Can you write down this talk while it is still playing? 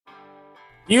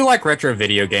If you like retro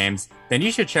video games, then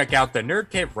you should check out the Nerd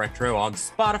Cave Retro on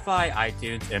Spotify,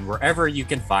 iTunes, and wherever you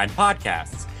can find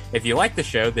podcasts. If you like the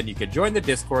show, then you can join the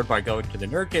Discord by going to the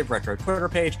Nerd Cave Retro Twitter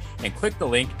page and click the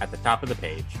link at the top of the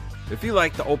page. If you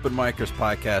like the Open Micers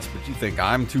podcast, but you think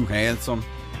I'm too handsome,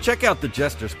 check out the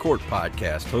Jester's Court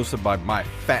podcast, hosted by my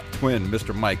fat twin,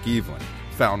 Mr. Mike Evelyn,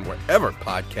 found wherever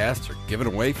podcasts are given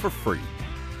away for free.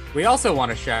 We also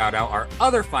want to shout out our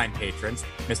other fine patrons,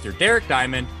 Mr. Derek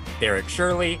Diamond, Derek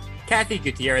Shirley, Kathy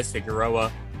Gutierrez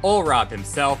Figueroa, Ol Rob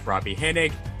himself, Robbie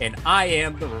Hennig, and I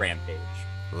Am the Rampage.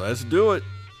 Let's do it.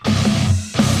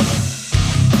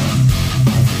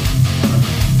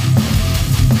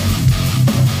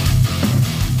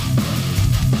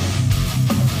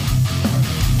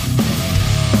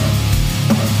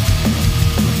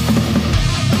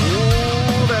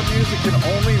 Can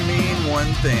only mean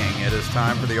one thing. It is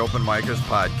time for the Open Micers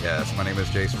podcast. My name is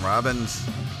Jason Robbins.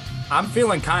 I'm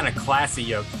feeling kind of classy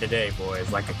yoked today,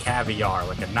 boys, like a caviar,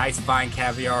 like a nice fine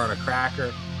caviar on a cracker.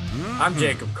 Mm-hmm. I'm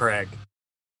Jacob Craig,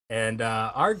 and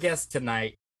our guest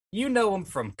tonight, you know him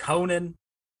from Conan,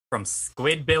 from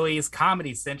Squidbillies,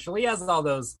 Comedy Central. He has all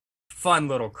those fun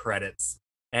little credits,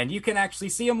 and you can actually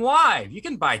see him live. You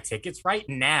can buy tickets right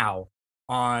now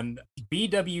on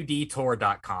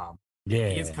bwdtour.com. Yeah,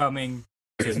 he's coming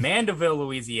to Mandeville,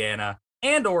 Louisiana,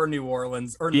 and or New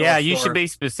Orleans or yeah. North You Shore. should be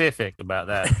specific about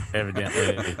that.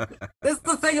 Evidently, that's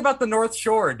the thing about the North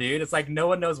Shore, dude. It's like no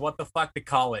one knows what the fuck to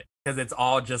call it because it's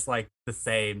all just like the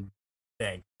same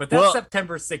thing. But that's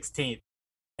September 16th,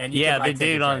 and you can buy the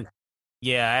dude on. right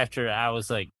yeah, after I was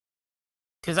like,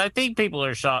 because I think people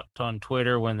are shocked on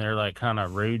Twitter when they're like kind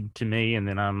of rude to me, and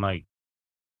then I'm like,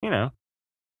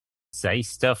 say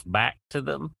stuff back to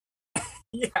them.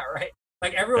 Yeah, right.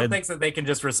 Like everyone thinks that they can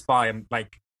just respond,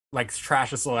 like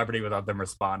trash a celebrity without them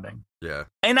responding. Yeah.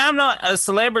 And I'm not a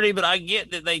celebrity, but I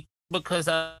get that because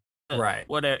right.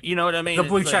 Whatever, you know what I mean? The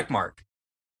blue check mark.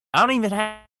 I don't even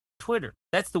have Twitter.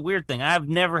 That's the weird thing. I've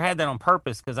never had that on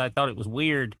purpose because I thought it was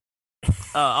weird.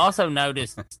 Also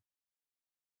noticed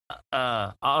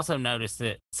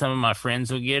that some of my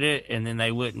friends would get it and then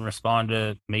they wouldn't respond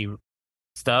to me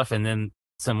stuff, and then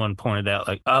someone pointed out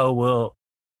like, oh well,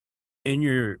 in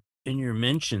your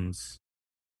mentions,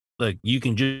 like you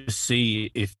can just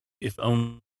see if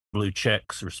only blue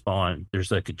checks respond. There's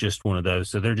like just one of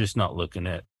those, so they're just not looking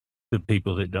at the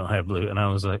people that don't have blue. And I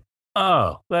was like,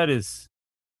 oh, that is.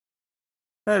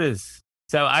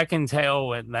 So I can tell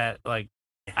when that like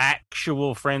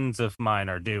actual friends of mine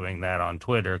are doing that on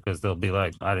Twitter because they'll be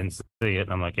like, I didn't see it.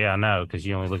 And I'm like, yeah, I know, because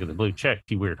you only look at the blue check,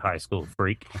 you weird high school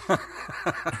freak.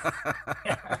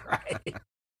 Yeah, right.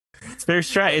 It's very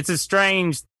strange. It's a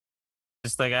strange.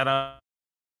 It's like I don't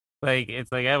like.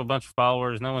 It's like I have a bunch of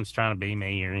followers. No one's trying to be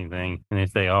me or anything. And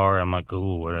if they are, I'm like,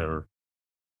 cool, whatever.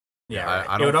 Yeah, right.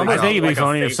 I think it'd be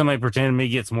funny if somebody pretended me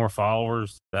gets more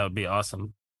followers. That would be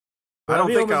awesome. I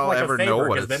don't think I'll ever know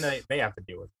what it's. Then they have to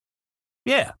deal with it.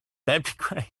 Yeah, that'd be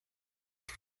great.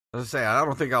 I was say I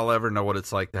don't think I'll ever know what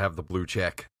it's like to have the blue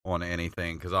check on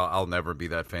anything because I'll never be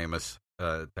that famous.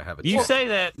 To have it. You say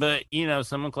that, but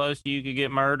someone close to you could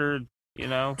get murdered.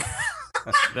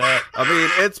 That I mean,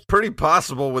 it's pretty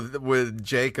possible with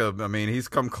Jacob. I mean, he's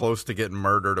come close to getting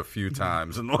murdered a few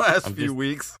times in the last few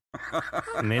weeks.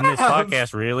 And then this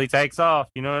podcast really takes off.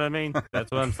 You know what I mean? That's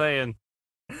what I'm saying,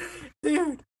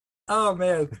 dude. Oh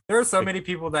man, there are so many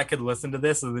people that could listen to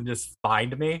this and then just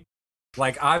find me.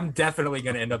 Like, I'm definitely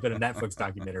going to end up in a Netflix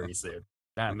documentary soon.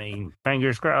 I mean,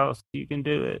 fingers crossed, you can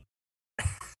do it.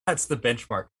 That's the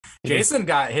benchmark. Jason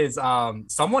got his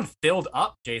someone filled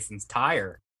up Jason's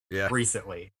tire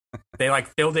recently. They like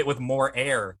filled it with more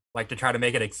air, like to try to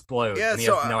make it explode. Yeah, and he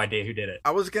has no idea who did it.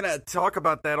 I was gonna talk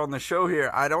about that on the show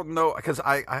here. I don't know because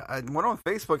I went on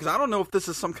Facebook because I don't know if this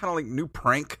is some kind of like new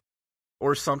prank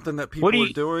or something that people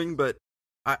are doing, but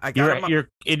I got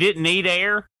it didn't need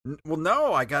air. Well,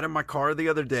 no, I got in my car the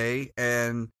other day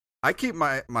and I keep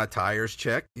my tires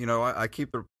checked. I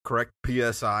keep the correct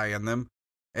PSI in them.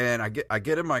 And I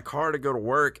get in my car to go to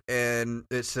work, and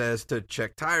it says to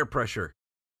check tire pressure.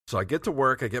 So I get to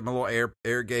work, I get my little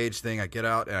air gauge thing, I get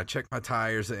out, and I check my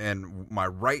tires, and my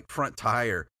right front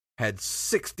tire had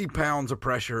 60 pounds of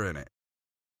pressure in it,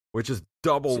 which is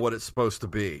double what it's supposed to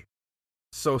be.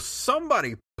 So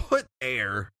somebody put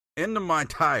air into my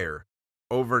tire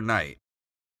overnight.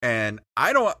 And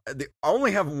I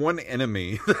only have one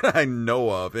enemy that I know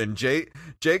of. And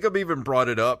Jacob even brought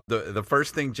it up. The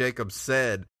first thing Jacob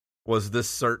said was this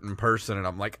certain person. And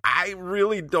I'm like, I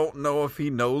really don't know if he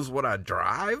knows what I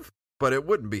drive, but it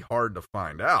wouldn't be hard to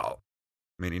find out.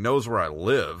 I mean, he knows where I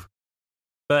live.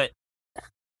 But,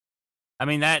 I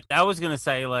mean, that I was going to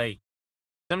say, like,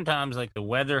 sometimes like the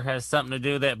weather has something to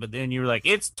do with that, but then you were like,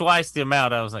 it's twice the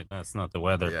amount. I was like, that's not the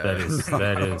weather. Yeah. That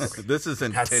is This is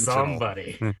That's intentional.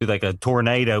 somebody. like a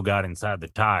tornado got inside the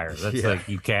tire. That's Yeah. like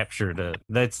you captured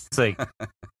that's like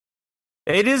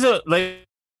it is a like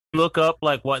look up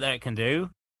like what that can do.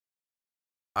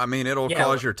 I mean, it'll Yeah.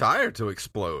 cause your tire to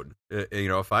explode. You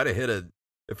know, if I'd have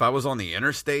if I was on the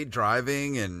interstate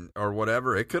driving or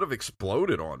whatever, it could have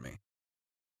exploded on me.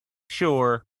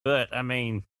 Sure, but I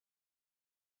mean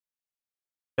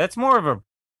that's more of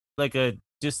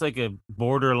just like a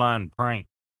borderline prank.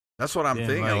 That's what I'm Yeah,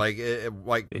 thinking. like,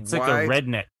 Like It's why? like a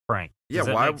redneck prank. Yeah, Does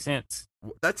that why- make sense?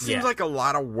 That seems Yeah. like a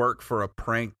lot of work for a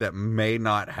prank that may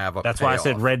not have a. That's why I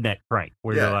said payoff. redneck prank,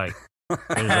 where you're Yeah. like,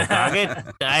 there's like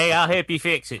hey, I'll help you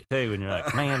fix it too, and you're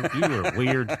like, man, you are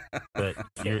weird, but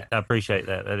I appreciate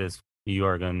that. That is, you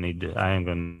are going to need to. I am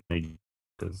going to need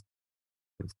because,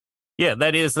 yeah,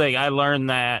 that is like I learned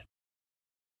that.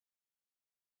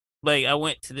 Like I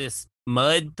went to this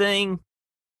mud thing,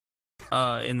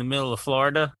 in the middle of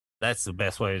Florida. That's the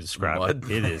best way to describe Mud.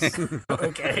 it. It is.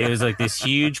 Okay. It was like this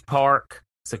huge park.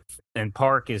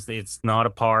 It's not a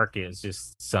park. It's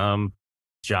just some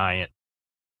giant,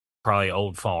 probably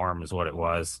old farm is what it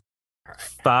was.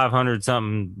 500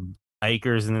 something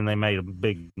acres. And then they made a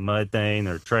big mud thing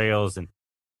or trails, and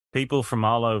people from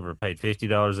all over paid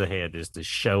 $50 a head just to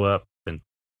show up. And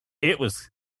it was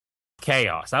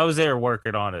chaos. I was there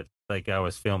working on it. Like I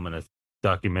was filming a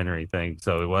documentary thing.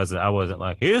 So I wasn't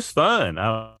like, it's fun.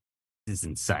 It's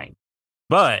insane.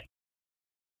 But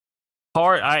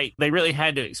they really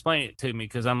had to explain it to me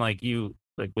because I'm like,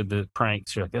 with the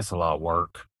pranks, you're like, that's a lot of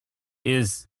work.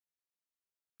 Is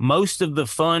most of the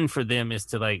fun for them is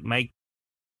to like make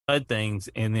mud things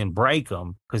and then break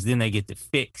them because then they get to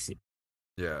fix it.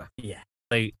 Yeah. Yeah.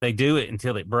 They do it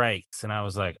until it breaks. And I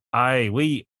was like,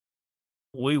 we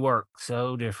work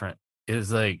so different.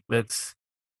 It's like, that's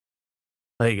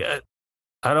like,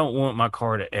 I don't want my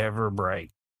car to ever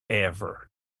break, ever.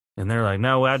 And they're like,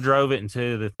 no, I drove it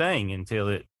into the thing until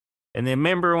it. And then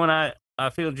remember when I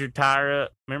filled your tire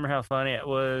up? Remember how funny it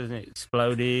was? And it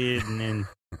exploded. And then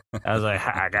I was like,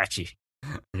 I got you.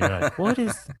 And you're like, what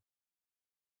is.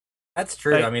 That's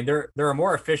true. Like- I mean, there are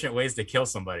more efficient ways to kill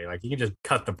somebody. Like you can just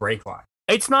cut the brake line.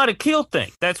 It's not a kill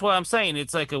thing. That's what I'm saying.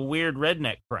 It's like a weird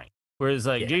redneck prank. Where it's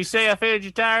like, Yeah. do you say I filled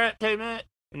your tire up 2 minutes?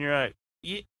 And you're like,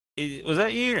 was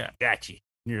that you? I got you.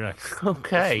 And you're like,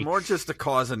 okay. It's more just to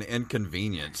cause an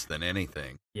inconvenience than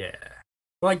anything. Yeah.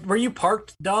 Like, were you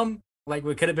parked dumb? Like,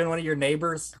 we could have been one of your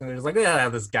neighbors. And it was like, yeah,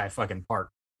 this guy fucking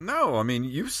parked. No, I mean,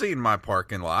 you've seen my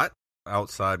parking lot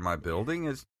outside my building.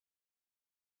 Is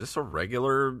just a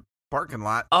regular parking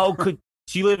lot. Oh, could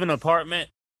you live in an apartment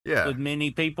Yeah. with many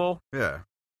people? Yeah.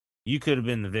 You could have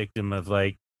been the victim of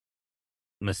like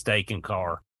mistaken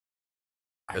car.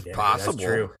 It's Yeah, possible. That's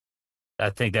true. I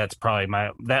think that's probably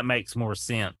that makes more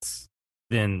sense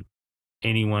than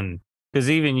anyone. Because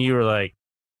even you were like,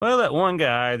 well, that one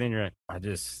guy, then you're like,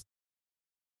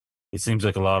 it seems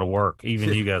like a lot of work.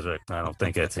 Even you guys are like, I don't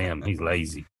think that's him. He's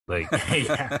lazy. Like,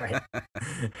 Yeah,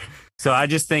 right. so I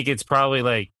just think it's probably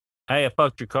like, hey, I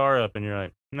fucked your car up. And you're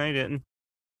like, no, you didn't.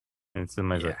 And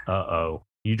somebody's like, uh-oh,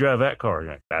 you drive that car.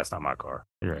 You're like, that's not my car.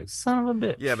 You're like, son of a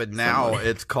bitch. Yeah, but now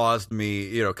it's caused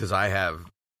me, because I have,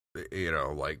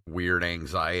 like weird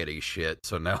anxiety shit.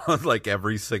 So now, like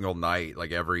every single night,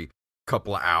 like every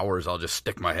couple of hours, I'll just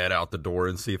stick my head out the door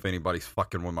and see if anybody's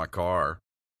fucking with my car.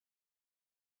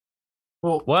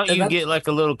 Well, Well, and you that's- get like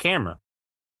a little camera.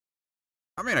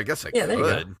 I mean, I guess I Yeah, there you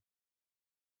go. could.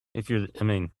 If you're,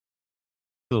 a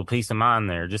little peace of mind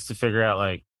there just to figure out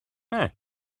like, hey,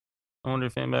 I wonder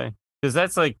if anybody, because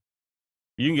that's like,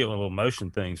 you can get one of those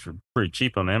motion things for pretty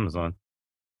cheap on Amazon.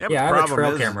 Yeah, but Yeah, I the have a problem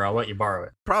trail is, camera. I'll let you borrow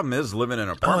it. Problem is living in an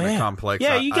apartment yeah. complex.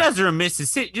 Yeah, you guys are in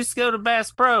Mississippi. Just go to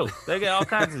Bass Pro. They got all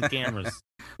kinds of cameras.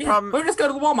 Yeah, Problem- or just go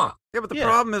to the Walmart. Yeah, but the Yeah.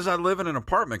 problem is I live in an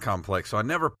apartment complex, so I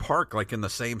never park like in the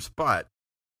same spot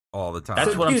all the time.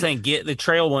 That's So, what I'm dude- saying. Get the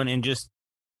trail one and just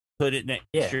put it next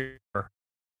Yeah. to your.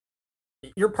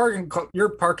 Your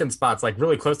parking spot's like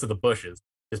really close to the bushes.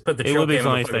 Just put the It trail would be cam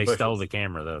in funny if front of they the stole bushes. the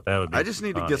camera, though. That would be I just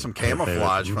need to funny get some if they would.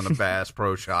 camouflage from the Bass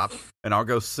Pro Shop, and I'll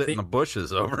go sit in See- the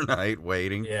bushes overnight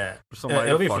waiting Yeah. for somebody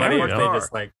It'll to be fuck funny with if my they car.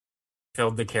 just like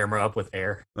filled the camera up with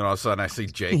air. Then all of a sudden I see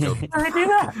Jacob. How do they do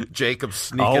that? Jacob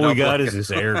sneaking All we up got like is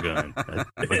this air gun. That's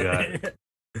what we got.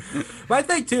 My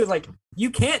thing too is like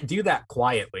you can't do that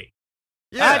quietly.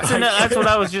 yeah. That's what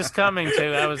I was just coming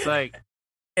to. I was like,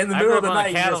 In the I middle grew of up the on night, a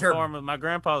you cattle just heard, farm. My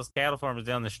grandpa's cattle farm was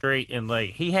down the street, and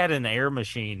like he had an air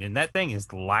machine, and that thing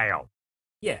is loud.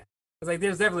 yeah. It's like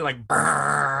there's definitely like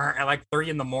brrr at like 3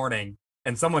 a.m,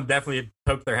 and someone definitely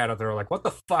poked their head out there like, "What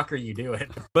the fuck are you doing?"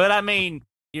 But I mean,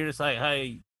 you're just like,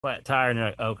 hey, flat tire, and you're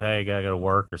like, okay, gotta go to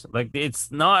work or something. Like,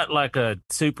 it's not like a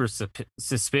super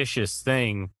suspicious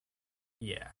thing.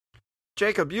 Yeah,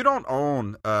 Jacob, you don't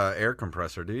own air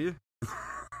compressor, do you?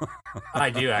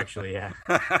 I do actually. Yeah.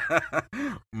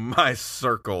 My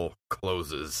circle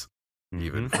closes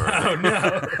even Mhm.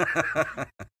 Oh, further.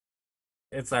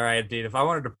 It's all right, dude. If I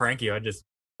wanted to prank you, I'd just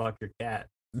fuck your cat.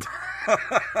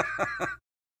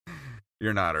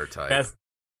 You're not her type.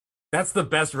 That's the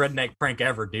best redneck prank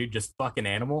ever, dude. Just fucking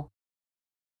animal.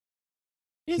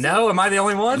 Is No, am I the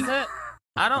only it- one? is that?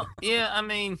 I don't. Yeah, I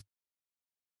mean,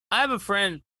 I have a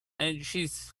friend, and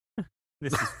she's.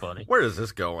 This is funny. Where is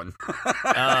this going?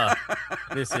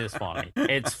 This is funny.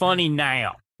 It's funny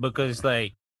now because,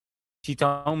 like, she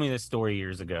told me this story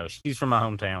years ago. She's from my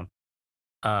hometown.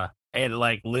 And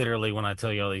like literally, when I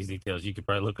tell you all these details, you could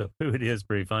probably look up who it is.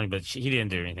 Pretty funny, but he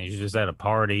didn't do anything. She was just at a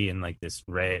party in like this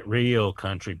real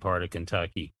country part of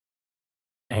Kentucky,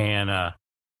 and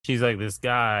she's like, this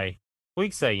guy. We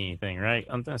can say anything, right?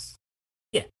 On this,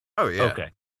 Oh yeah. okay.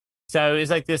 So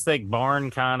it's like this like barn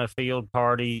kind of field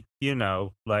party,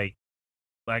 like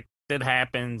that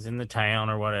happens in the town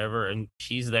or whatever, and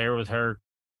she's there with her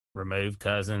removed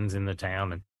cousins in the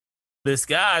town, and this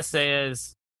guy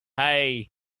says, "Hey,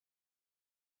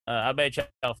 I bet y'all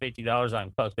 $50 I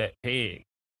can fuck that pig."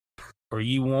 Or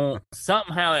you won't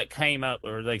somehow that came up,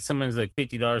 or like someone's like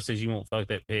 $50 says you won't fuck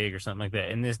that pig or something like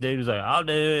that. And this dude was like, I'll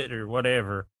do it or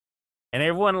whatever. And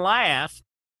everyone laughed.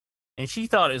 And she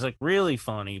thought it was like really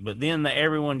funny, but then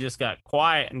everyone just got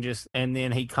quiet and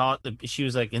then she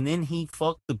was like, and then he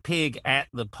fucked the pig at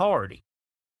the party.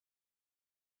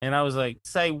 And I was like,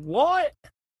 say what?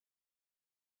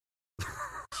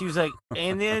 She was like,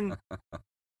 and then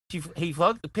he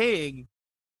fucked the pig,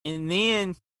 and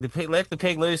then the pig let the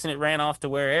pig loose, and it ran off to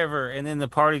wherever, and then the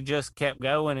party just kept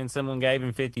going, and someone gave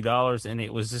him $50, and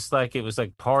it was just like it was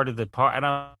like part of the part. And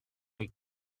I'm like,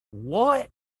 what?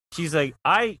 She's like,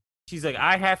 I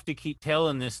have to keep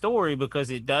telling this story because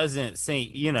it doesn't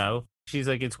seem, She's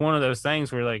like, it's one of those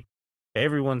things where like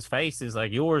everyone's face is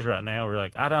like yours right now. We're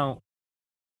like, I don't.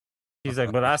 She's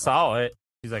like, but I saw it.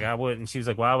 She's like, I wouldn't. She was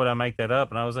like, why would I make that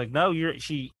up? And I was like, no,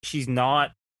 she's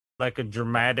not like a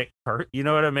dramatic part. You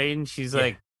know what I mean? She's Yeah.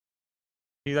 like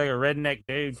a redneck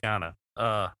dude kind of.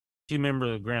 Do you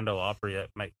remember the Grand Ole Opry? That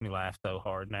makes me laugh so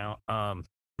hard now.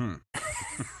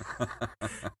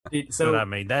 So But I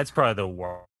mean, that's probably the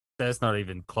worst. That's not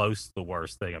even close to the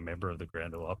worst thing a member of the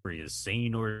Grand Ole Opry has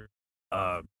seen or.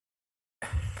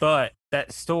 But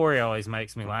that story always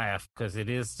makes me laugh because it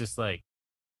is just like,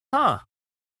 huh.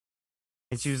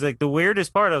 And she was like, the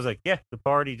weirdest part. I was like, yeah, the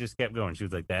party just kept going. She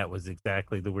was like, that was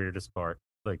exactly the weirdest part.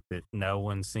 Like that, no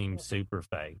one seemed super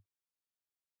fake.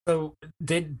 So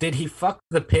did he fuck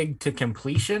the pig to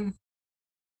completion?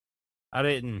 I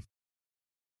didn't.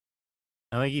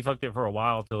 I think he fucked it for a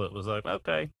while till it was like,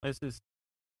 okay, this is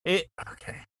it.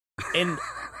 Okay. And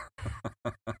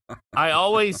I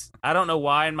don't know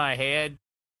why in my head,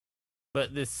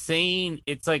 but the scene,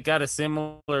 it's like got a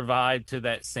similar vibe to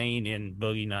that scene in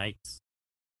Boogie Nights.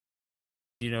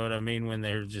 You know what I mean? When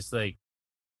they're just like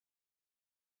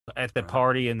at the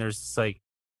party and there's just like,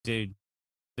 dude,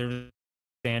 they're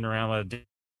standing around with a dude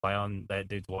play on that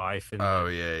dude's wife and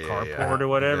carport or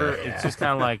whatever. Yeah. It's just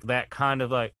kind of like that kind of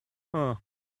like, huh.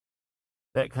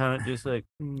 That kind of just like,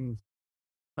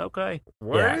 okay.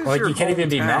 Where is like your you can't even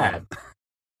be hometown? mad.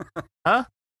 Huh?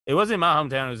 It wasn't in my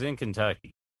hometown. It was in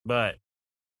Kentucky. But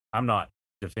I'm not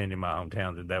defending my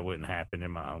hometown that wouldn't happen in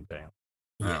my hometown.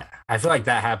 Yeah, I feel like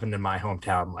that happened in my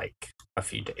hometown like a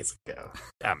few days ago.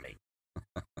 I mean,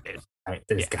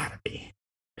 There's gotta be.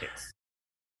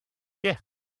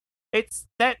 It's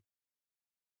that.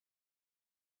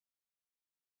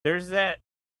 There's that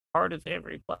part of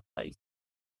every place.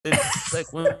 It's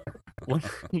like when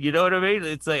you know what I mean?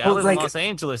 It's like I live in Los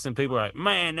Angeles and people are like,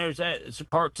 man, there's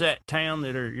parts of that town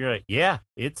that are, you're like, yeah,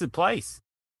 it's a place.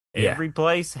 Yeah. Every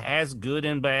place has good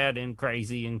and bad and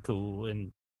crazy and cool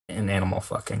and animal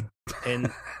fucking.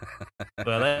 And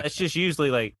well, that's just usually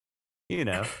like,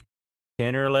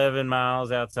 10 or 11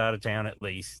 miles outside of town at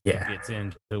least. Yeah. It gets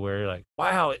into where you're like,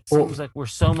 wow, it seems like we're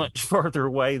so much further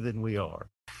away than we are.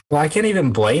 Well, I can't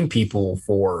even blame people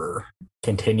for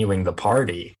continuing the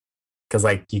party because,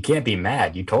 like, you can't be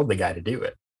mad. You told the guy to do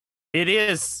it. It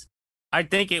is. I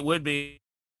think it would be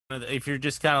if you're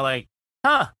just kind of like,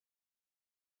 huh.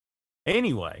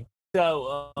 Anyway,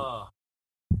 so,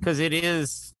 because it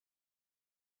is,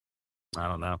 I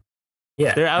don't know.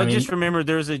 Yeah. I just remember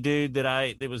there's a dude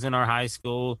that was in our high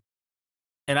school,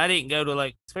 and I didn't go to,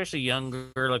 like, especially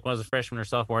younger, like when I was a freshman or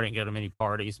sophomore, I didn't go to many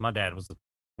parties. My dad was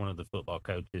one of the football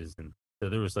coaches, and So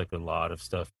there was like a lot of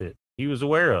stuff that he was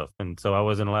aware of, and so I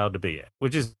wasn't allowed to be at,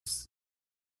 which is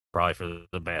probably for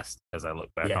the best as I look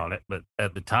back on it. But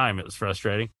at the time, it was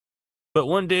frustrating. But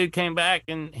one dude came back,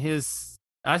 and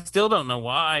I still don't know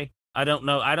why. I don't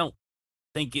know. I don't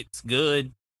think it's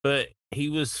good, but he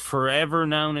was forever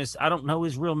known as, I don't know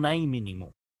his real name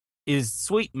anymore, is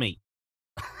Sweetmeat.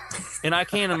 And I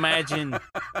can't imagine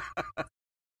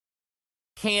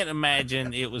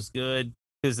it was good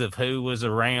because of who was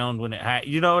around when it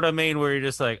happened. You know what I mean? Where you're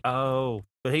just like, oh,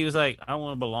 but he was like, I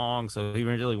want to belong. So he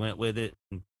really went with it.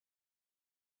 And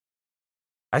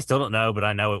I still don't know, but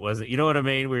I know it wasn't. You know what I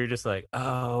mean? Where you're just like,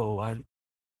 oh, I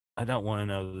don't want to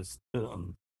know this.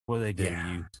 What they do to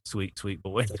you, sweet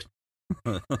boy.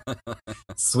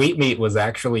 Sweetmeat was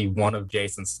actually one of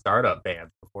Jason's startup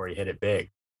bands before he hit it big.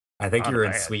 I think you were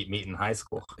in Sweetmeat in high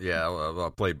school. Yeah, I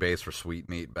played bass for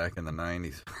Sweetmeat back in the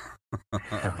 90s.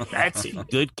 That's a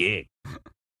good gig.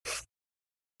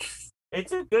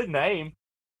 It's a good name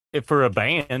for a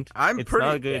band. It's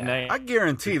not a good name. I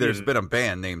guarantee there's been a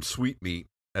band named Sweetmeat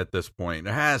at this point.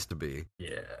 There has to be.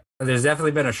 Yeah. There's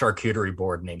definitely been a charcuterie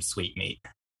board named Sweetmeat.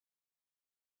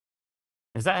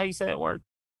 Is that how you say that word?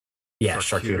 Yeah,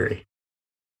 charcuterie.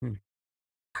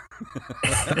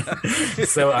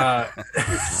 So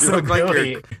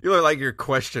you look like you're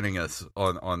questioning us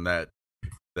on that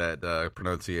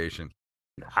pronunciation.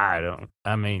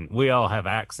 I mean, we all have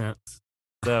accents,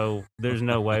 so there's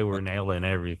no way we're nailing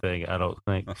everything, I don't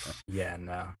think. Yeah,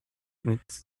 no.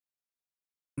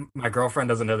 My girlfriend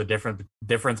doesn't know the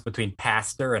difference between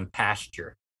pastor and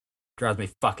pasture. Drives me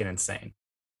fucking insane.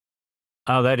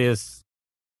 Oh, that is.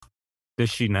 Does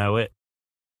she know it?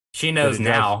 She knows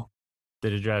now.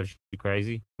 Did it drive you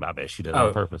crazy? I bet she does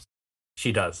on purpose.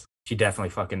 She does. She definitely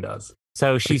fucking does.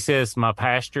 So she says, my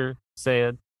pastor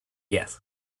said. Yes.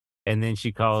 And then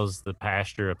she calls the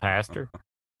pastor a pastor.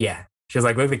 Yeah. She's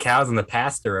like, look at the cows in the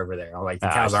pasture over there. I'm like, the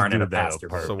cows aren't in a pasture.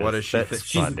 So what is she?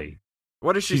 Funny.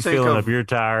 What does she she's think filling of? Up your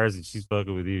tires and she's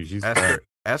fucking with you. She's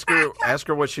ask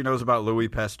her what she knows about Louis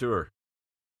Pasteur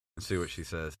and see what she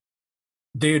says.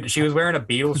 Dude, she was wearing a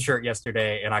Beatles shirt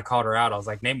yesterday, and I called her out. I was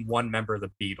like, name one member of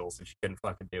the Beatles, and she couldn't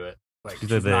fucking do it. Like, she's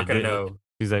not going to know.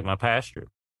 She's like, my pastor.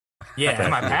 Yeah,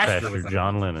 my pastor was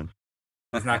John Lennon.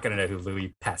 He's not going to know who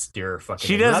Louis Pasteur fucking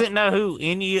She doesn't know who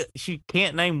she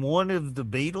can't name one of the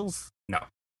Beatles? No.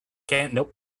 Can't,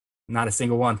 nope. Not a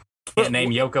single one. Can't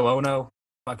name Yoko Ono.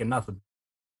 Fucking nothing.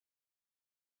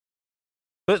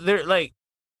 But they're like,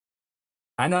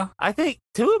 I know. I think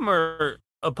two of them are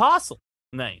Apostle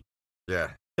names.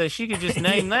 Yeah. So she could just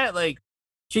name that, like.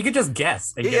 She could just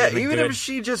guess. Yeah, even if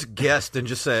she just guessed and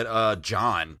just said,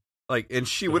 John, like, and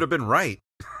she would have been right.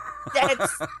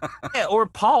 Or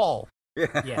Paul.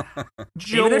 Yeah.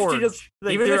 George. Even if she just,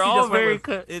 they're all very,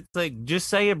 it's like, just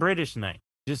say a British name.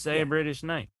 Just say a British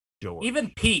name. George.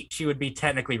 Even Pete, she would be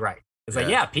technically right. It's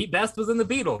like, Pete Best was in the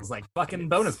Beatles. Like, fucking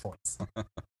bonus points. I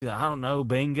don't know,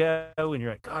 bingo. And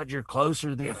you're like, God, you're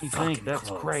closer than you think. That's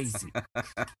crazy.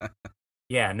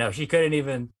 Yeah, no, she couldn't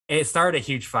even. It started a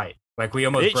huge fight. Like, we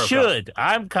almost broke should. Up.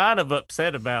 I'm kind of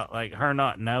upset about, like, her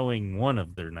not knowing one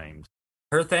of their names.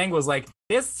 Her thing was like,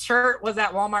 this shirt was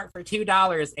at Walmart for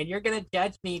 $2, and you're going to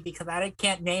judge me because I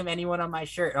can't name anyone on my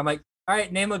shirt. I'm like, all right,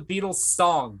 name a Beatles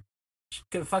song. She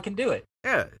could fucking do it.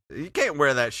 Yeah, you can't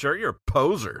wear that shirt. You're a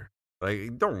poser.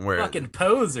 Like, don't wear fucking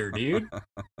poser, dude.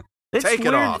 Take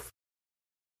it off.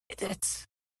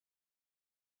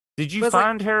 Did you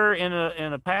find her in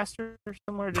a pasture or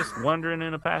somewhere, just wandering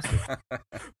in a pasture?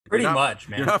 Pretty much,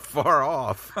 man. You're not far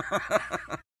off.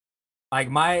 Like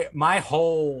my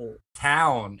whole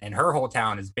town and her whole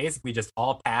town is basically just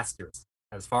all pastures,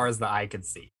 as far as the eye can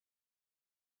see.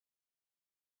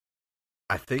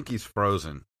 I think he's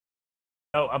frozen.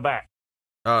 Oh, I'm back.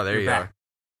 Oh, there you are.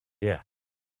 Yeah.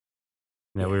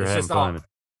 No, we were having fun.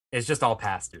 It's just all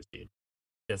pastures, dude.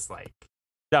 Just like.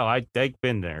 No, I've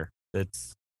been there.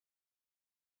 It's.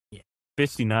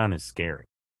 59 is scary.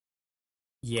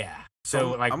 Yeah.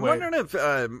 So like, I'm wondering if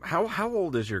how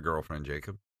old is your girlfriend,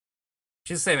 Jacob?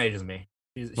 She's the same age as me.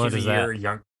 She's a year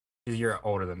young. She's a year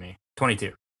older than me.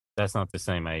 22. That's not the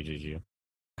same age as you.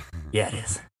 Yeah, it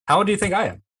is. How old do you think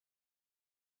I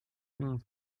am?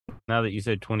 Now that you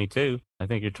said 22, I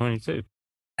think you're 22.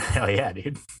 Hell yeah,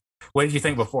 dude. What did you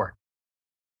think before?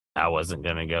 I wasn't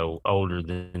gonna go older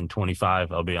than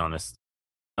 25. I'll be honest.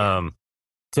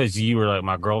 Because you were like,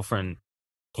 my girlfriend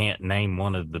can't name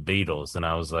one of the Beatles, and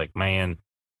I was like, man,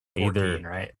 14,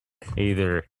 right?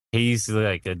 Either he's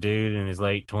like a dude in his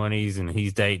late 20s and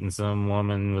he's dating some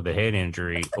woman with a head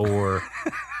injury, or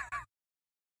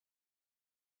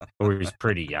he's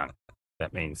pretty young.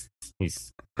 That means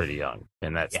he's pretty young,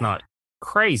 and that's not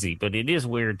crazy, but it is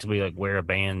weird to be like wear a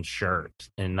band shirt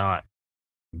and not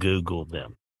Google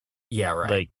them. Yeah, right.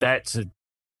 Like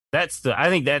I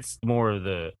think that's more of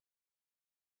the,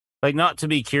 like, not to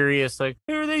be curious, like,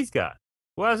 who are these guys?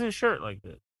 Why is his shirt like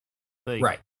this? Like,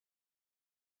 right.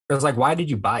 It was like, why did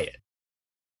you buy it?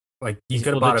 Like, you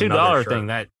could have well, bought the another $2 shirt. thing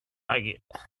that I get,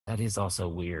 that is also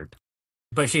weird.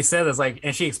 But she said it's like,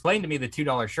 and she explained to me the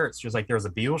 $2 shirts. She was like, there was a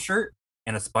Beatles shirt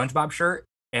and a SpongeBob shirt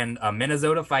and a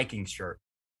Minnesota Vikings shirt.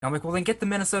 And I'm like, well, then get the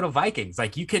Minnesota Vikings.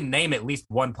 Like, you can name at least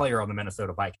one player on the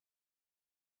Minnesota Vikings.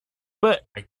 But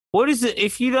Like, what is it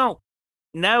if you don't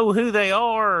know who they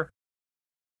are?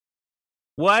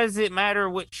 Why does it matter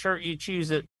which shirt you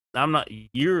choose?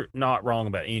 You're not wrong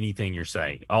about anything you're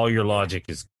saying. All your logic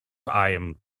is, I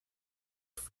am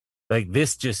like,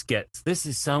 this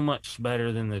is so much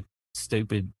better than the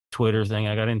stupid Twitter thing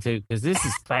I got into, because this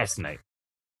is fascinating.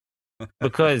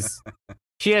 Because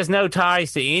she has no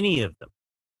ties to any of them.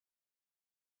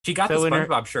 she got So the in her-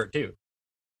 SpongeBob shirt too.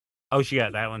 Oh, she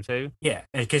got that one too? Yeah,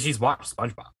 because she's watched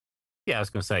SpongeBob. Yeah, I was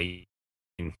going to say.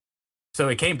 So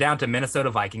it came down to Minnesota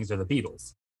Vikings or the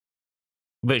Beatles.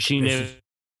 But she knew She-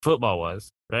 football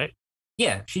was, right?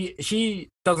 Yeah, she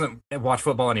doesn't watch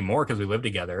football anymore because we live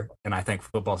together, and I think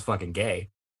football's fucking gay.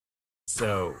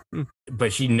 So,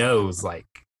 but she knows like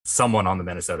someone on the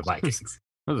Minnesota Vikings.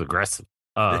 That was aggressive.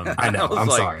 I know. was I'm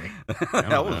like- sorry.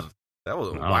 that was I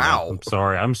don't know. wow. I'm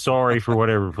sorry. I'm sorry for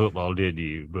whatever football did to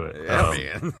you, but Yeah,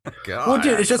 man. God. Well,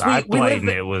 dude, it's just I we played live. and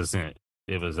it wasn't.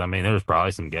 It was. I mean, there was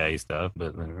probably some gay stuff,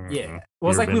 but Yeah. You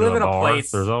Well, it's ever like been we to live in a bar? place.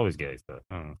 There's always gay stuff.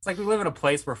 It's like we live in a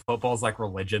place where football's like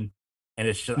religion, and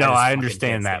it's just No, just I fucking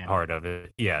understand can't that stand it. part of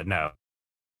it. Yeah, no.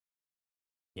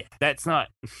 Yeah. That's not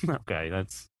okay.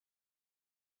 That's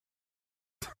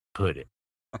put it.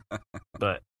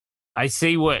 But I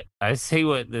see what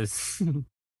this.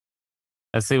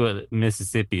 I see what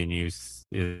Mississippian use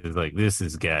is like. This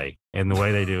is gay, and the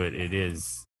way they do it, it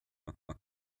is.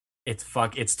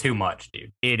 It's too much,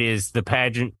 dude. It is the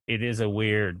pageant. It is a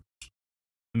weird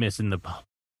missing the.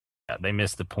 They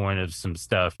miss the point of some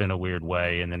stuff in a weird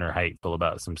way, and then are hateful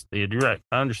about some. You're right.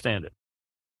 I understand it.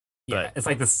 Yeah, But- it's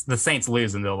like the Saints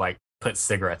lose and they'll like put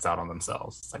cigarettes out on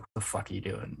themselves. It's like, what the fuck are you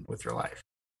doing with your life?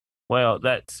 Well,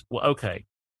 okay.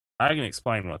 I can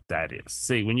explain what that is.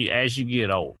 See, as you get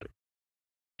older,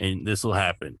 and this will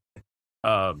happen,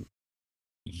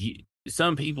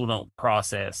 some people don't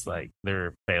process like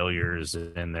their failures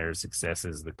and their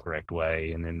successes the correct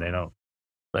way, and then they don't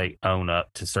like own up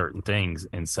to certain things.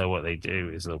 And so what they do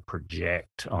is they'll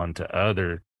project onto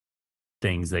other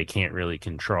things they can't really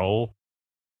control,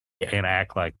 and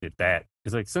act like that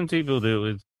is like, some people do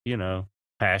it with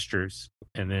pastors,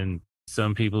 and then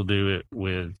some people do it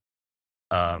with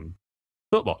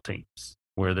football teams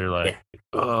where they're like,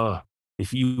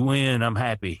 if you win, I'm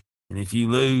happy, and if you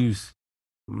lose,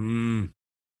 I'm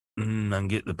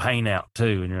getting the pain out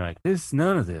too. And you're like,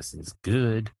 none of this is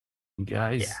good,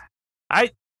 guys. Yeah.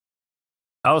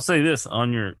 I'll say this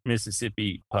on your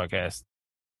Mississippi podcast.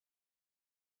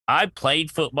 I played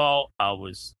football. I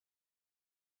was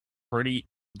pretty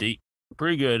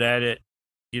good at it.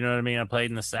 You know what I mean? I played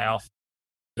in the South.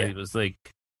 Yeah. It was like,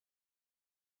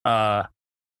 I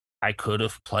could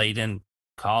have played in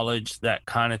college, that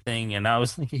kind of thing. And I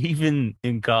was like, even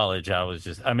in college,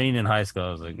 in high school,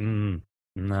 I was like,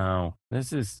 no,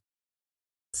 It's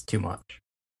too much.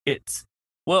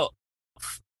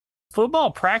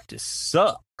 Football practice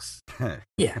sucks.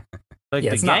 Yeah. Like,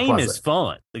 Yeah, the it's not game is pleasant.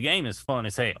 fun. The game is fun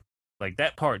as hell. Like,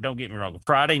 that part, don't get me wrong.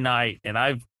 Friday night, and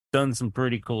I've done some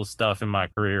pretty cool stuff in my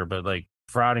career, but like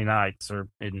Friday nights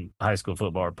in high school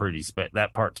football are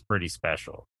that part's pretty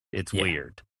special. It's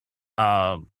weird.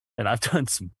 And I've done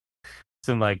some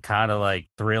like kind of like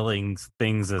thrilling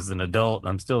things as an adult.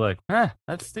 I'm still like,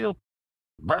 that's still,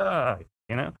 but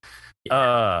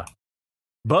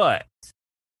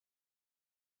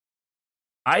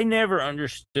I never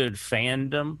understood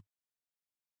fandom.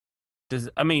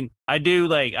 I do,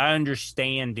 like, I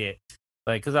understand it,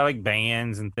 like, because I like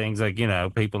bands and things, like,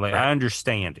 people like, Right. I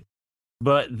understand it.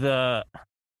 But the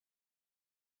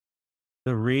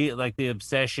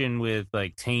obsession with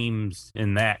like teams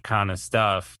and that kind of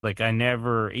stuff, like, I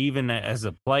never, even as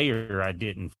a player, I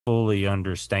didn't fully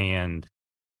understand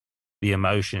the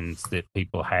emotions that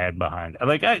people had behind it.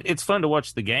 Like, it's fun to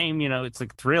watch the game, it's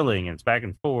like thrilling and it's back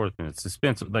and forth and it's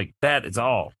suspenseful. Like, that is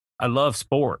all. I love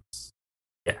sports.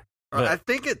 But- I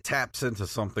think it taps into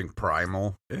something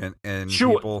primal in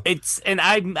Sure, people.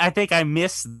 I think I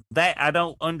miss that. I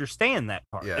don't understand that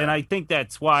part, Yeah. and I think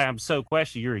that's why I'm so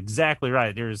questioning. You're exactly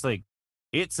right. There's like,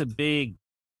 it's a big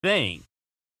thing,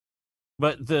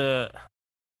 but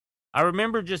I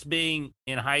remember just being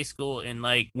in high school and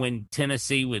like when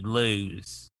Tennessee would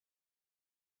lose,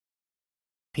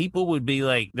 people would be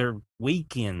like, their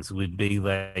weekends would be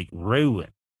like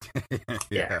ruined.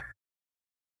 Yeah.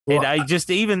 And I just,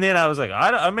 even then, I was like,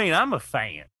 I mean, I'm a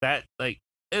fan. That, like,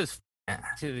 it was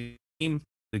to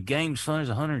the game's fun. There's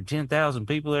 110,000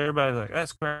 people. Everybody's like,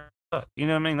 that's crap. You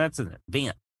know what I mean? That's an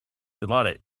event. A lot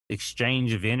of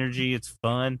exchange of energy. It's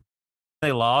fun.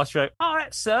 They lost. You're like, oh,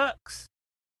 that sucks.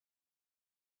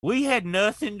 We had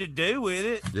nothing to do with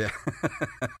it. Yeah.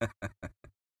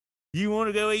 You want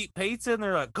to go eat pizza? And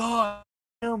they're like, God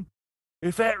damn,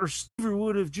 if that receiver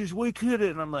would have just, we could have.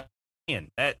 And I'm like, man,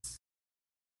 that's,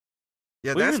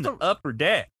 Yeah, we were that's in the upper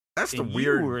deck. that's the and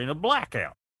weird. You were in a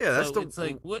blackout. Yeah, that's So it's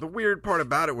like, what? the weird part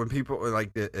about it when people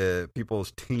like the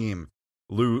people's team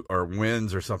lose or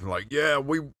wins or something like, yeah,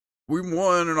 we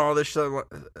won and all this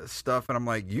stuff, and I'm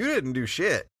like, you didn't do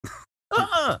shit.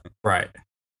 Right.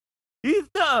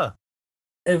 Like,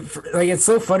 It's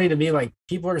so funny to me. Like,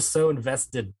 people are so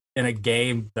invested in a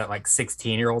game that like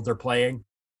 16-year-olds are playing,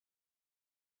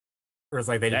 or it's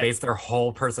like they base their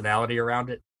whole personality around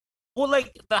it. well,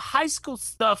 like the high school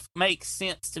stuff makes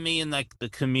sense to me in like the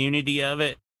community of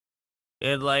it.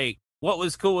 And like what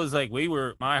was cool was like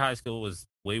my high school was,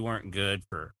 we weren't good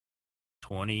for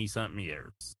 20 something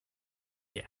years.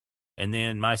 Yeah. And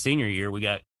then my senior year we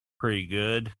got pretty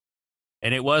good.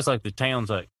 And it was like the town's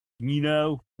like, you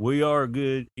know, we are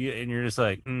good. And you're just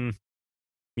like, you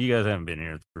guys haven't been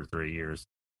here for 3 years.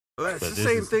 Well, that's the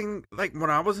same thing. Like when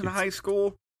I was in high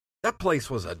school, that place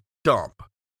was a dump.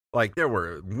 Like there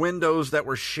were windows that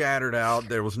were shattered out.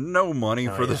 There was no money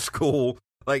for the school.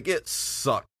 Like it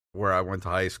sucked where I went to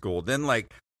high school. Then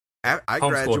like I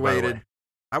graduated.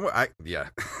 Yeah.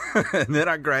 And then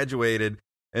I graduated.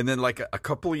 And then like a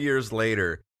couple of years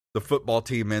later, the football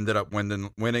team ended up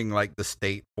winning like the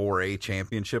state 4A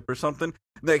championship or something.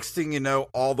 Next thing you know,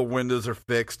 all the windows are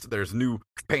fixed. There's new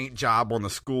paint job on the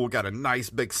school. Got a nice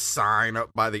big sign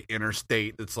up by the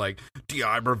interstate that's like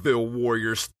D'Iberville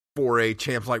Warriors 4A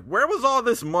champs. Like, where was all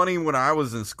this money when I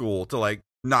was in school to like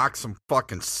knock some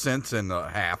fucking sense into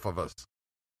half of us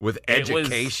with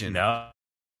education?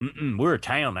 We're a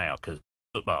town now because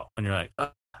football. And you're like,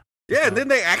 yeah, and then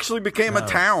they actually became a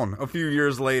town a few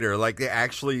years later. Like they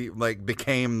actually like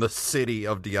became the city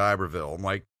of D'Iberville. I'm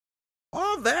like,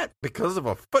 all that because of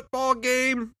a football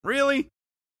game? Really?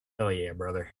 Oh yeah,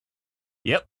 brother.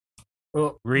 Yep.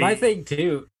 Well, my thing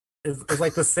too is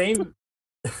like the same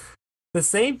the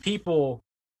same people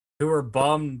who were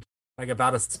bummed like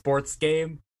about a sports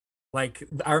game. Like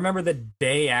I remember the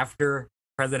day after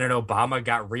President Obama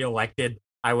got reelected,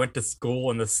 I went to school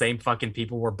and the same fucking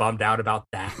people were bummed out about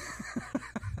that.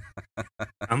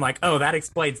 I'm like, oh, that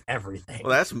explains everything.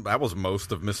 Well, that was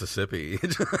most of Mississippi.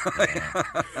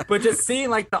 But just seeing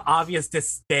like the obvious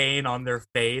disdain on their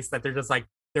face, that they're just like,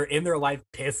 they're in their life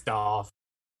pissed off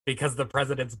because the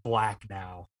president's black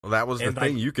now. Well, that was the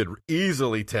thing. You could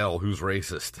easily tell who's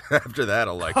racist after that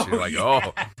election.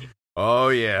 Oh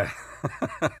yeah.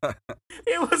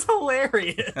 It was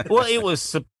hilarious. Well, it was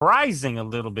surprising a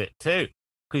little bit too.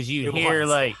 Because it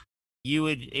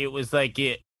was like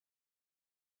it,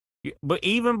 but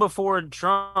even before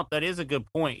Trump, that is a good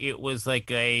point. It was like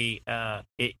it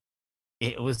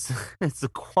was, it's a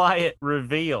quiet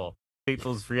reveal.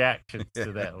 People's reactions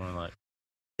to that one, like,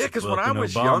 yeah, because when I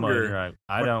was Obama, younger,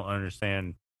 I don't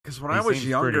understand. Because when I was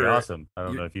younger, pretty awesome. I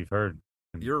don't know if you've heard.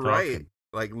 You're right.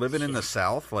 Like living in the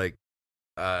South, like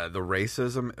the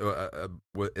racism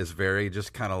is very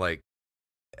just kind of like,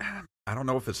 I don't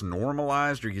know if it's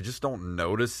normalized or you just don't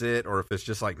notice it or if it's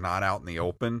just like not out in the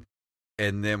open.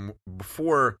 And then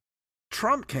before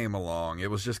Trump came along,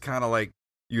 it was just kind of like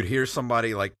you'd hear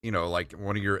somebody like, you know, like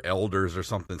one of your elders or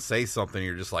something say something.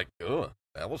 You're just like, ugh,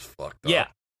 that was fucked up. Yeah.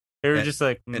 They were just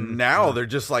like, and now they're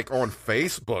just like on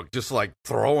Facebook, just like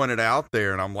throwing it out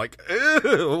there. And I'm like,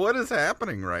 ew, what is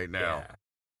happening right now?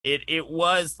 Yeah. It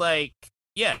was like,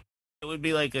 yeah, it would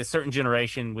be like a certain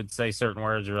generation would say certain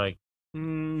words or like,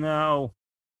 no.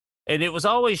 And it was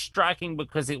always striking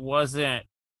because it wasn't,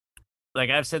 like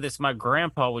I've said this, my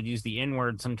grandpa would use the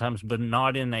N-word sometimes, but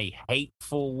not in a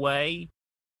hateful way.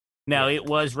 Now, it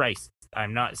was racist.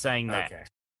 I'm not saying that. Okay.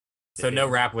 So no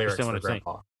rap lyrics for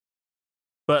grandpa.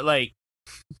 But like,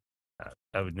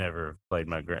 I would never have played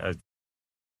my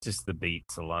just the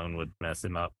beats alone would mess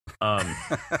him up.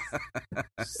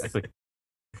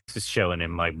 Just showing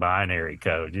him like binary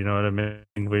code, you know what I mean?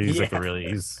 Where he's like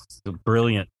he's a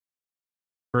brilliant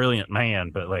man,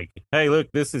 but like, hey, look,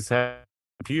 this is how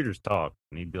computers talk,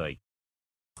 and he'd be like,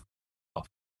 oh.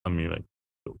 I mean, like,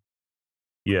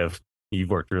 you've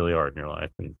worked really hard in your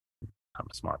life, and I'm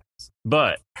a smart ass.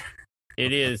 But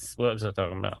It is. What was I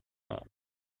talking about?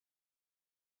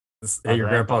 My Your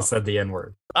grandpa said the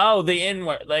N-word. Oh, the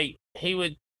N-word. Like, he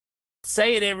would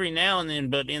say it every now and then,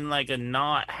 but in like a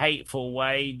not hateful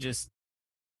way, just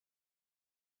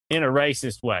in a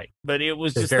racist way. But it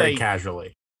was Just just very like,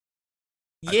 casually.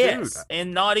 yes, Dude.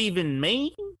 and not even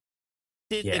mean.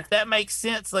 Yeah. If that makes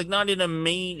sense, like not in a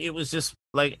mean. It was just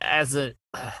like as a.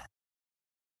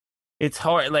 It's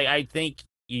hard. Like I think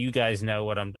you guys know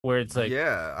what I'm. Where it's like,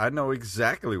 yeah, I know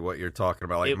exactly what you're talking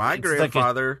about. Like my it's like a-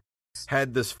 grandfather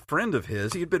had this friend of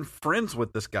his. He had been friends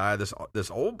with this guy, this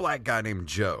old black guy named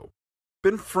Joe.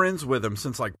 Been friends with him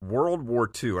since like World War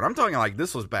II, and I'm talking like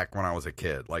this was back when I was a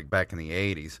kid, like back in the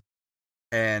 '80s.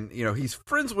 And you know, he's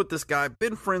friends with this guy,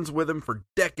 been friends with him for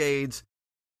decades,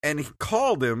 and he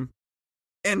called him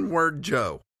N-word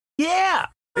Joe. yeah.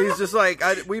 He's just like,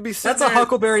 we'd be sitting That's a there,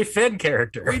 Huckleberry Finn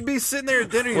character. we'd be sitting there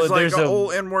at dinner. He's Well, like, there's a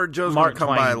old N-word Joe's Mark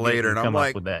gonna come by Twain later, and didn't I'm come up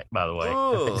like, with that, by the way.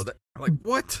 oh, I'm like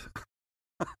what?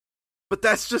 But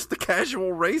that's just the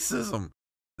casual racism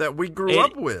that we grew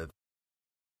up with.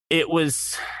 It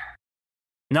was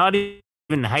not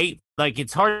even hate. Like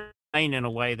it's hard to explain in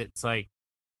a way that's like,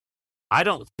 I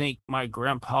don't think my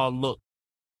grandpa looked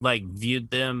like viewed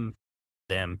them.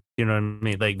 You know what I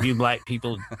mean? Like view black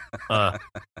people.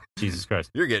 Jesus Christ,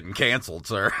 You're getting canceled,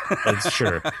 sir. that's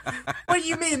sure. What do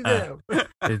you mean them?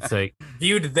 It's like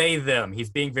Viewed they them. He's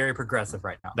being very progressive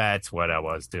right now. that's what I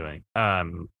was doing.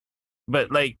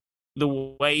 But like the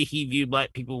way he viewed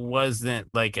black people wasn't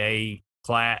like a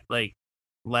flat, like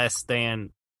less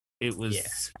than. It was. Yeah.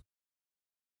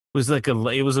 Was like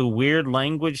it was a weird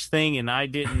language thing, and I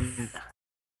didn't.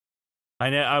 I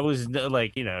know I was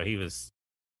like, you know, he was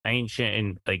ancient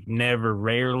and like never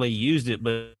rarely used it,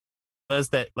 but was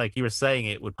that like you were saying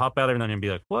it would pop out every now and then and be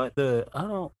like, what the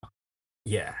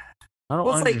Yeah. I don't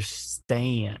Well, it's like-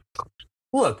 understand.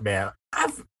 Look, man,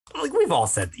 we've all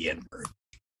said the N-word,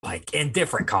 like in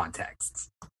different contexts.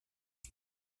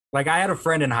 Like I had a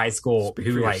friend in high school Speak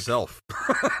who for like yourself.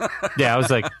 Yeah, I was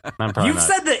like, I'm probably you've not.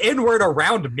 said the N-word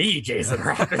around me, Jason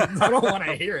Robbins. I don't want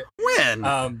to hear it. When?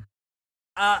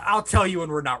 I'll tell you when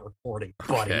we're not recording,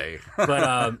 buddy. Okay.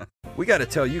 But we got to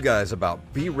tell you guys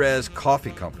about B-Res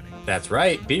Coffee Company. that's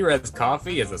right. B-Res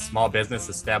Coffee is a small business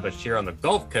established here on the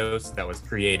Gulf Coast that was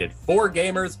created for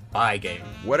gamers by gamers.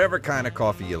 Whatever kind of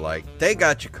coffee you like, they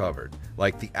got you covered.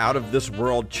 Like the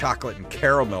out-of-this-world chocolate and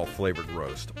caramel flavored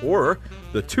roast, or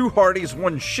the Two Hardies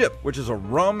One Ship, which is a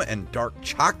rum and dark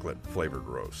chocolate flavored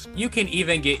roast. You can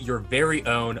even get your very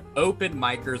own Open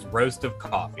Micers roast of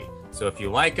coffee. So if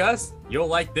you like us, you'll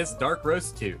like this dark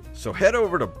roast too. So head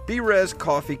over to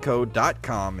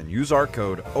brescoffeeco.com and use our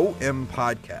code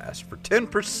OMPodcast for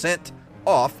 10%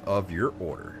 off of your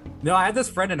order. No, I had this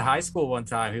friend in high school one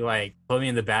time who like put me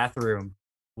in the bathroom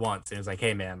once and was like,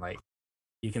 "Hey man, like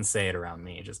you can say it around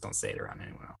me, just don't say it around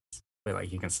anyone else. But like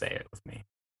you can say it with me."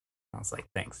 I was like,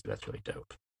 "Thanks, dude, that's really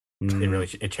dope."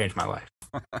 It changed my life.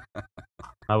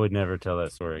 I would never tell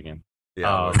that story again.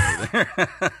 Yeah.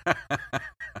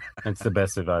 That's the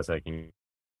best advice I can give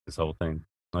this whole thing.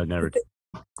 I'd never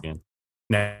again.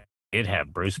 Now, it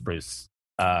had Bruce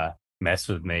mess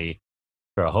with me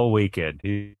for a whole weekend.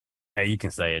 Hey, you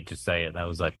can say it, just say it. And I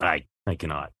was like, I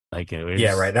cannot.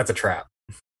 Yeah, right. That's a trap.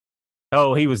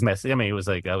 Oh, he was messy. I mean, I was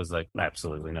like,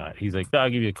 absolutely not. He's like, I'll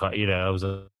give you a call. You know, I was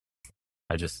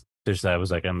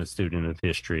like, I'm a student of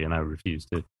history and I refused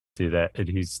to do that. And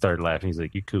he started laughing. He's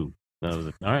like, you cool. And I was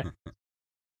like, all right.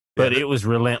 But it was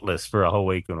relentless for a whole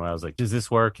week when I was like, does this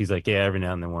work? He's like, yeah, every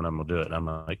now and then one of them will do it. And I'm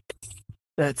like,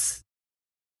 that's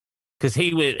because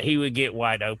he would get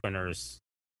wide openers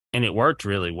and it worked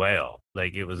really well.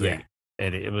 Like it was and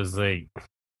it was like,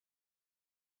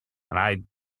 and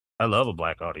I love a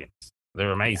black audience.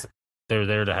 They're amazing. They're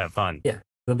there to have fun. Yeah.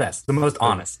 The best, the most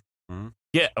honest. Mm-hmm.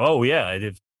 Yeah. Oh yeah. And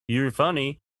if you're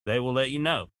funny, they will let you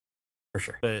know. For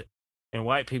sure. But, and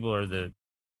white people are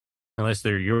unless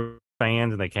they're your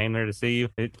fans and they came there to see you,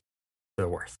 They're the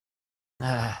worst.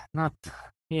 not,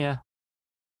 yeah.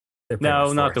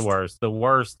 No, Not the worst. The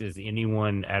worst is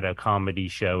anyone at a comedy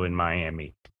show in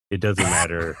Miami. It doesn't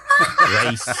matter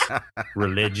race,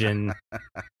 religion,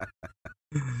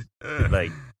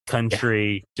 like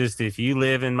country. Just if you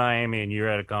live in Miami and you're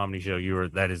at a comedy show,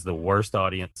 that is the worst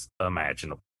audience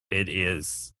imaginable. It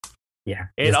is. Yeah.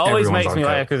 It always makes me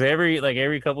laugh because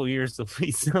every couple of years there'll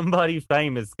be somebody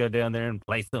famous go down there and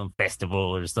play some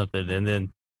festival or something, and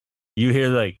then you hear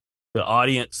like the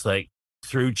audience like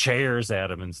threw chairs at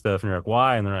them and stuff, and you're like,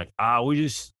 why? And they're like, we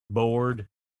just bored.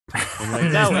 And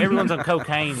like, no, everyone's on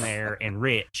cocaine there and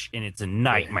rich, and it's a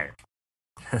nightmare.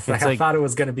 I thought it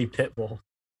was gonna be Pitbull.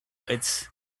 It's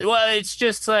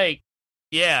just like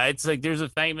Yeah, it's like there's a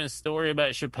famous story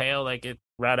about Chappelle, like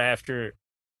right after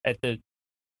at the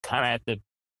kind of at the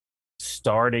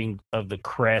starting of the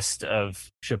crest of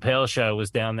Chappelle show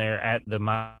was down there at the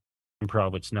Miami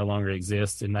Improv, which no longer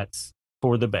exists, and that's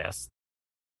for the best.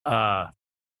 Uh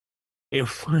it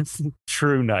was a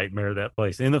true nightmare, that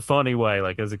place, in a funny way.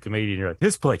 Like as a comedian, you're like,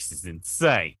 this place is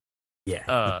insane.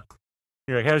 Yeah.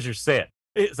 You're like, how's your set?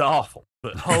 It's awful,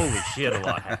 but holy shit, a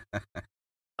lot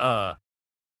happened.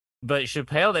 But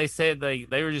Chappelle, they said they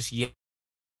were just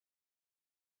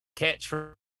catch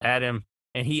at him,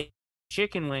 and he ate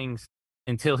chicken wings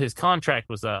until his contract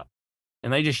was up,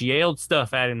 and they just yelled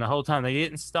stuff at him the whole time. They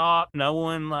didn't stop. No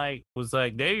one like was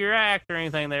like, do your act or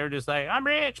anything. They were just like, I'm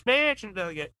rich, bitch, and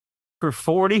like, for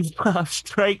 45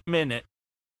 straight minutes.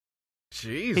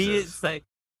 Jesus. He didn't say.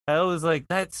 I was like,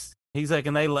 that's. He's like,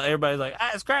 and everybody's like,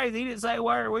 that's crazy. He didn't say a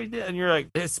word. We did, and you're like,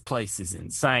 this place is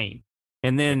insane.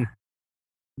 And then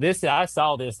I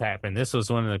saw this happen. This was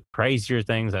one of the crazier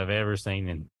things I've ever seen.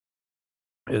 And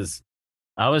is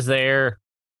I was there.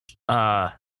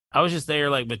 I was just there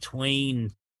like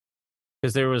between,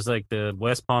 because there was like the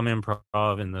West Palm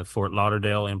Improv and the Fort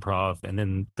Lauderdale Improv, and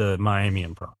then the Miami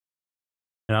Improv.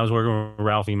 And I was working with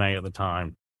Ralphie May at the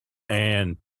time,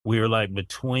 and we were like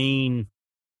between.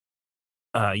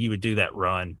 You would do that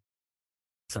run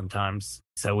sometimes.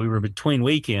 So we were between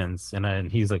weekends, and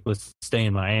he's like, let's stay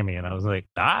in Miami. And I was like,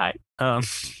 all right.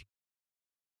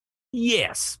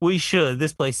 Yes, we should.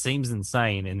 This place seems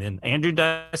insane. And then Andrew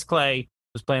Dice Clay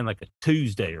was playing like a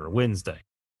Tuesday or a Wednesday.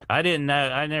 I didn't know.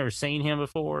 I'd never seen him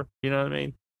before. You know what I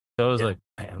mean? So I was like,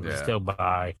 man, let's go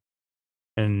by.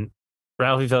 And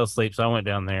Ralphie fell asleep, so I went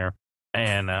down there,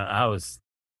 and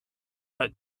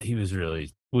he was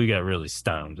really, we got really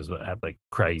stoned, is what happened, like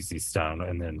crazy stoned.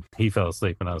 And then he fell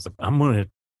asleep, and I was like, I'm going to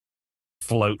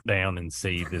float down and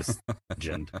see this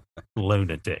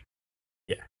lunatic.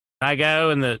 Yeah. I go,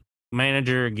 and the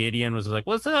manager, Gideon, was like,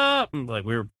 what's up? And like,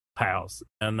 we were pals.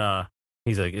 And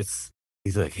he's like,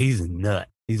 he's a nut.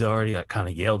 He's already like kind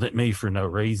of yelled at me for no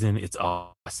reason. It's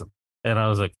awesome. And I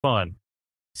was like, fun.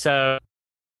 So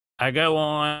I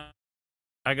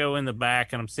go in the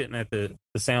back, and I'm sitting at the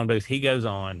sound booth. He goes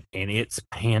on, and it's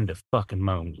panda fucking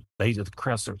moment. The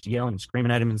crowd starts yelling,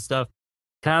 screaming at him and stuff.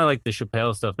 Kind of like the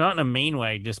Chappelle stuff, not in a mean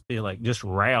way, just be like, just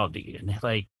rowdy. And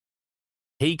like,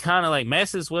 he kind of like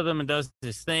messes with them and does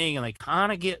this thing, and they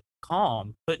kind of get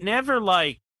calm, but never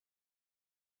like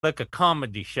a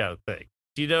comedy show thing.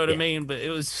 Do you know what I mean? But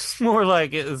it was more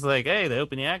like, it was like, hey, the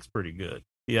opening act's pretty good.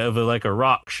 But like a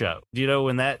rock show. Do you know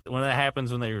when that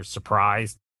happens, when they were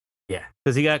surprised? Yeah,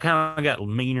 because he got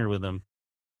meaner with them,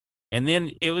 and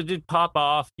then it would just pop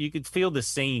off. You could feel the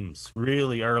seams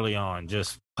really early on,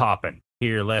 just popping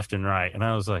here, left and right. And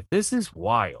I was like, "This is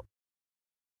wild."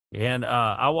 And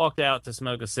I walked out to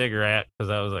smoke a cigarette because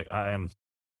I was like, "I am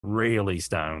really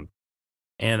stoned."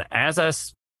 And as I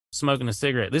smoking a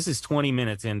cigarette, this is 20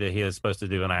 minutes into his supposed to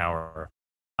do an hour.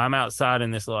 I'm outside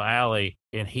in this little alley,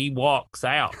 and he walks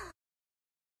out,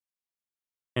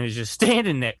 and is just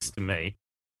standing next to me.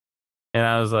 And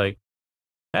I was like,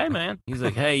 hey, man. He's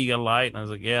like, hey, you got a light? And I was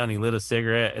like, yeah. And he lit a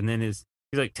cigarette. And then he's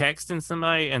like texting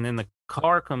somebody. And then the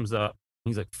car comes up.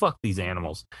 He's like, fuck these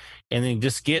animals. And then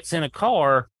just gets in a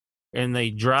car, and they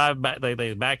drive back.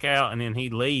 They back out, and then he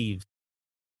leaves.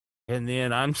 And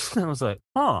then I was like,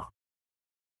 huh.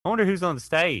 I wonder who's on the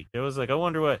stage. It was like, I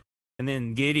wonder what. And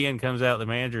then Gideon comes out, the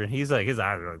manager, and he's like, his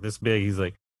eyes are like this big. He's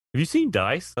like, have you seen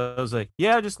Dice? I was like,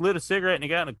 yeah, I just lit a cigarette, and he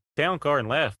got in a town car and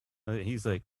left. He's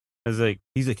like,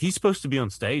 he's supposed to be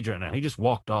on stage right now. He just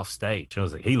walked off stage. I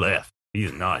was like, he left.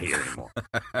 He's not here anymore.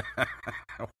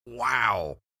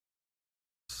 Wow.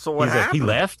 So what he's happened? Like, he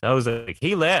left. I was like,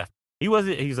 he left. He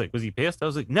wasn't. He's like, was he pissed? I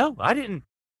was like, no, I didn't.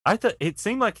 I thought it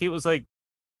seemed like he was like,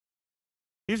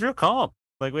 he's real calm.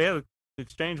 Like we had to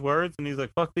exchange words, and he's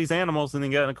like, fuck these animals, and then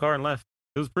got in a car and left.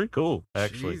 It was pretty cool,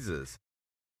 actually. Jesus.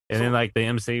 And then like the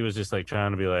MC was just like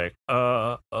trying to be like,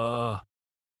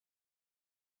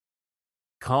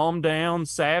 calm down,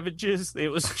 savages. It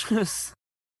was just,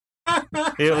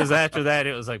 it was after that,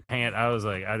 it was like I was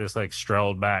like, I just like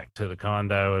strolled back to the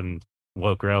condo and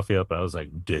woke Ralphie up. I was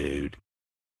like, dude.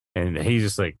 And he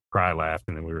just like cry laughed.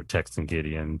 And then we were texting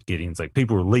Gideon. Gideon's like,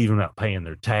 people were leaving without paying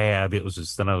their tab. It was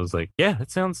just, and I was like, yeah,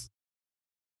 that sounds.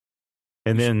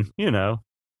 And then, a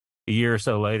year or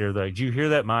so later, they're like, did you hear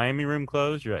that Miami room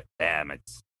closed? You're like, damn,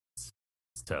 it's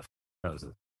tough. That was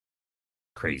a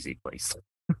crazy place.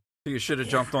 You should have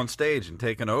jumped on stage and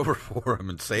taken over for him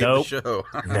and saved Nope. the show.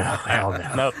 No, hell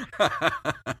no. Nope.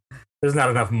 There's not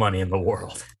enough money in the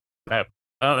world. I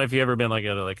don't know if you've ever been like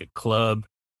at a club,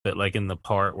 but like in the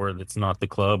part where it's not the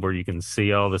club where you can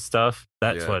see all the stuff.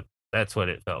 That's Yeah. what That's what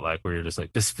it felt like. We were just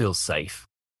like, this feels safe.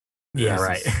 Yeah, This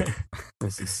right. is-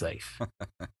 This is safe.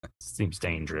 Seems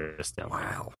dangerous down there.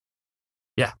 Wow.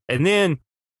 Yeah. And then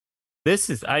this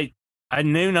is I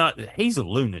knew not he's a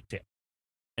lunatic.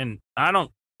 And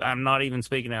I'm not even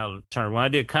speaking out of turn. When I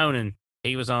did Conan,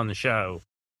 he was on the show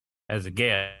as a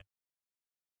guest.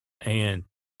 And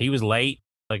he was late.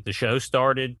 Like the show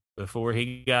started before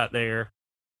he got there.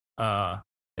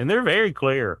 And they're very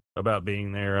clear about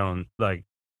being there on like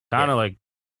kind of like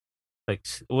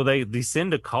well they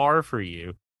send a car for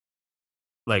you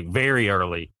like very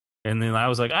early. And then I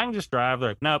was like, I can just drive.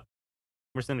 They're like, nope,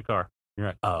 we're sending a car. You're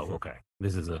like, oh, okay.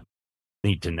 This is a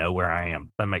need to know where I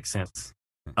am. That makes sense.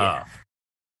 Yeah.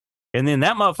 And then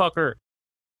that motherfucker,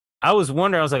 I was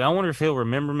wondering, I was like, I wonder if he'll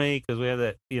remember me because we have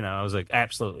that, I was like,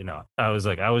 absolutely not. I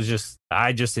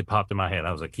just, it popped in my head.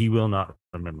 I was like, he will not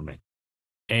remember me.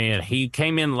 And he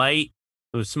came in late,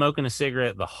 was smoking a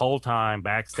cigarette the whole time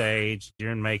backstage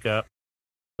during makeup,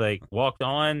 like walked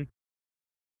on,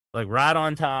 like right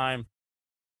on time,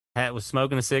 was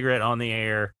smoking a cigarette on the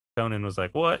air. Conan was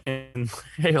like, what in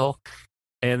hell?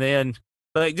 And then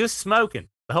like just smoking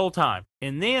the whole time.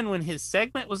 And then when his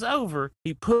segment was over,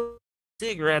 he put a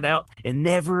cigarette out and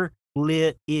never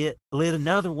lit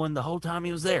another one the whole time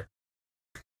he was there.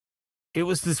 It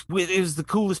was the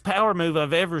coolest power move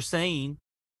I've ever seen.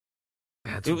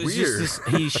 That's it was weird. just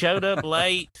he showed up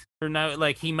late or no,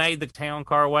 like he made the town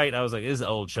car wait. I was like, this is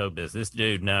old showbiz. This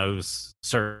dude knows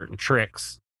certain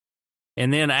tricks.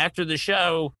 And then after the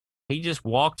show, he just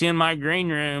walked in my green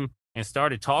room and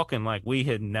started talking like we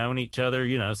had known each other,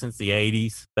 since the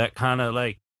 80s. That kind of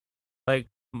like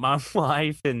my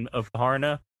wife and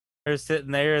Aparna are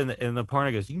sitting there and the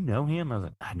Aparna goes, you know him? I was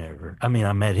like, I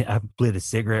met him. I lit a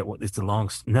cigarette.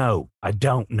 No, I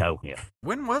don't know him.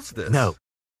 When was this? No.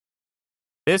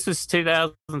 This was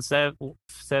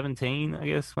 2017, I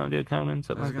guess, when I did Conan.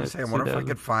 I was going to say, I wonder if I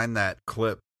could find that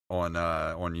clip on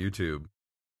YouTube.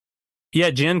 Yeah,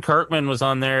 Jen Kirkman was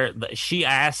on there. She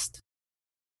asked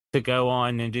to go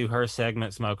on and do her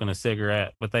segment smoking a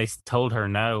cigarette, but they told her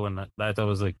no. And I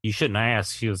was like, you shouldn't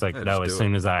ask. She was like, Yeah, no, as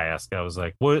soon as I ask. I was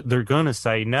like, what? They're going to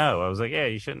say no. I was like, yeah,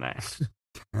 you shouldn't ask.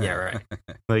 Yeah, right.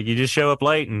 Like, you just show up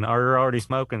late and are already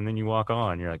smoking, and then you walk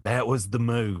on. You're like, that was the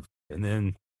move. And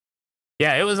then,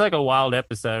 yeah, it was like a wild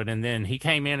episode. And then he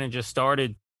came in and just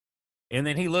started. And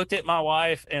then he looked at my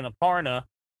wife and Aparna,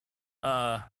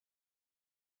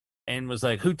 and was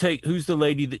like, who's the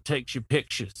lady that takes your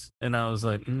pictures? And I was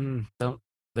like,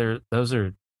 those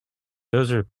are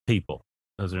people.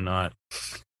 Those are not.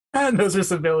 And those are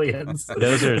civilians.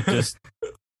 Those are just,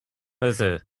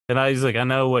 and I was like, I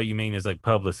know what you mean is like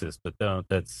publicists, but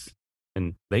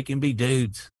and they can be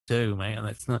dudes too, man.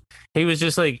 That's not, he was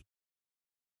just like,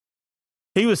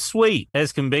 he was sweet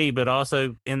as can be, but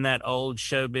also in that old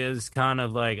showbiz kind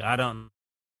of like, I don't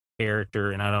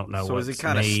character and I don't know. So was he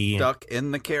kind of stuck in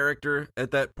the character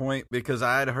at that point? Because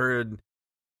I had heard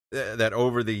that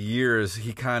over the years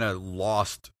he kind of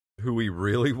lost who he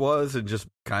really was and just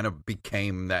kind of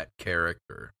became that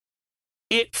character.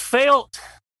 It felt,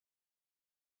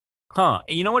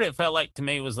 you know what it felt like to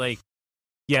me was like,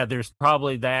 yeah, there's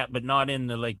probably that, but not in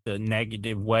the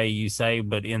negative way you say,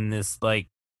 but in this like,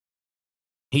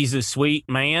 he's a sweet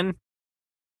man.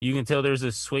 You can tell there's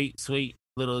a sweet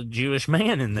little Jewish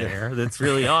man in there that's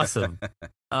really awesome.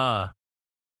 But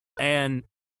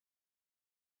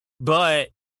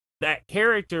that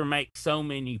character makes so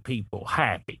many people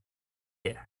happy.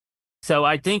 Yeah. So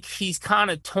I think he's kind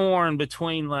of torn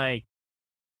between like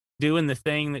doing the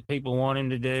thing that people want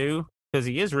him to do, because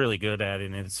he is really good at it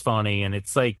and it's funny and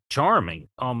it's like charming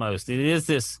almost. It is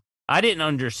this, I didn't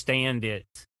understand it,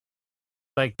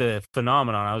 like the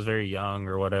phenomenon. I was very young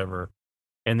or whatever.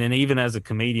 And then even as a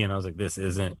comedian, I was like, this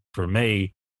isn't for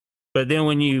me. But then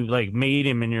when you like meet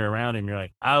him and you're around him, you're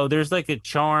like, oh, there's like a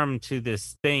charm to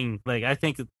this thing. Like, I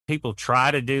think people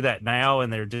try to do that now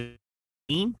and they're just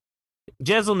mean.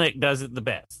 Jeselnik does it the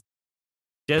best.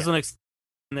 Jeselnik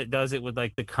that does it with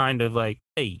like the kind of like,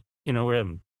 hey, we're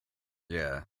having.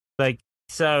 Yeah. Like,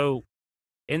 so,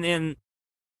 and then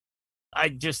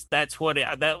that's what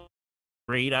that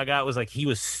read I got was like, he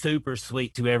was super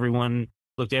sweet to everyone.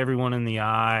 Looked everyone in the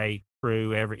eye,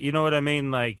 through you know what I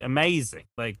mean? Like amazing,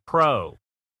 like pro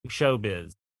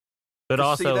showbiz, but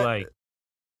also like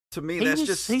to me,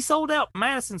 he sold out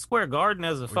Madison Square Garden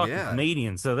as a fucking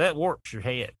comedian, so that warps your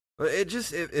head.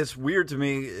 It's weird to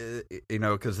me,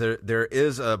 because there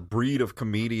is a breed of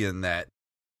comedian that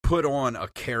put on a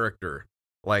character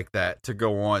like that to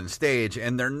go on stage,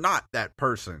 and they're not that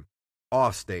person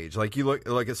off stage. Like you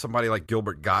look at somebody like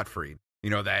Gilbert Gottfried.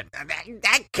 That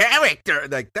character,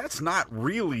 like that's not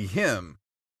really him.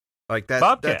 Like that's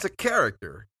Bobcat. a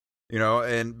character, you know.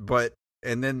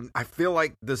 And then I feel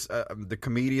like this the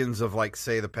comedians of like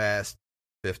say the past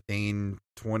 15,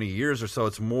 20 years or so,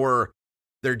 it's more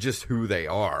they're just who they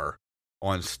are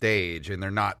on stage, and they're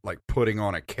not like putting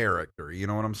on a character. You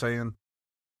know what I'm saying?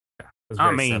 It was I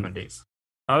very mean, 70s.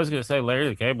 I was gonna say Larry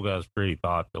the Cable Guy was pretty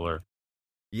popular.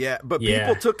 Yeah, but Yeah.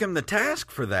 people took him to task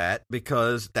for that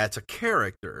because that's a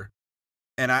character.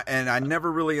 And I never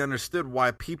really understood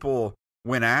why people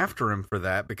went after him for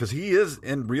that, because he is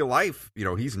in real life, you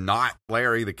know, he's not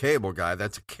Larry the Cable Guy.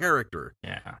 That's a character.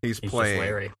 Yeah. He's Just playing.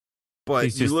 Larry. But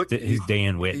He's you just look he's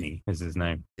Dan Whitney is his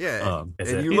name. yeah, Is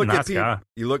and it? you He's a look nice at people, guy.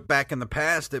 you look back in the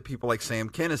past at people like Sam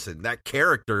Kinison, that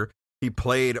character he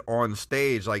played on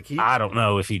stage, like he I don't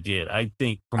know if he did. I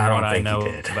think from I what don't I think he know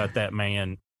did. about that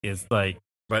man is like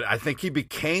but I think he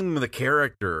became the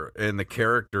character, and the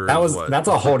character That's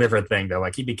a whole different thing though.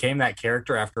 Like he became that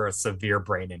character after a severe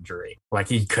brain injury. Like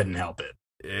he couldn't help it.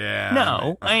 yeah.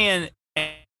 no, and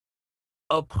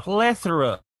a plethora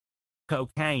of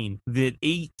cocaine that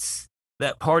eats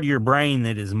that part of your brain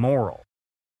that is moral.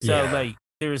 So Yeah. like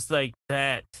there's like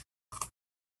that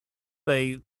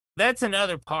like that's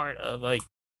another part of like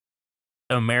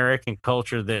American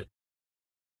culture that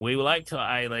we like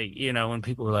to you know, when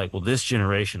people are like, well, this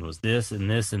generation was this and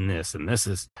this and this and this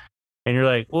is, and you're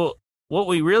like, well, what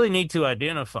we really need to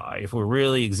identify if we're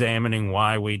really examining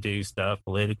why we do stuff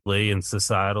politically and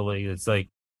societally, it's like,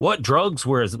 what drugs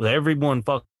was everyone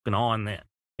fucking on then?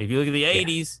 If you look at the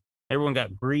 80s, everyone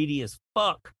got greedy as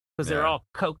fuck because they're Yeah. all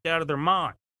coked out of their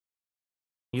mind.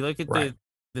 You look at Right.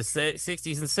 the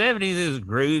 60s and 70s, it was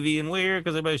groovy and weird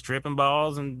because everybody's tripping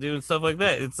balls and doing stuff like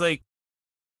that. It's like,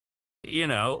 you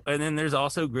know, and then there's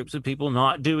also groups of people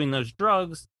not doing those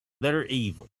drugs that are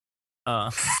evil.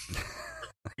 And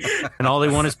all they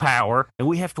want is power, and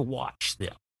we have to watch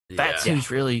them. That's Yeah.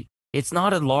 who's really, it's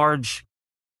not a large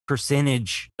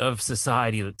percentage of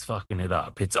society that's fucking it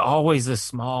up. It's always a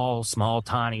small,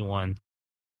 tiny one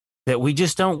that we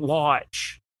just don't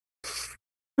watch.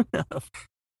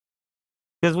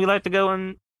 Because we like to go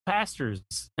in pastures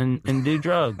and do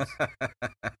drugs.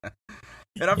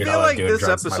 And I You're feel not like doing this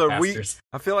drugs, my episode, pastors.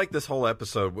 I feel like this whole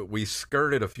episode, we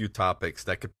skirted a few topics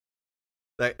that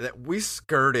we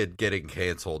skirted getting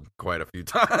canceled quite a few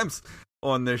times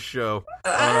on this show.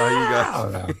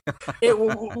 I don't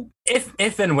know.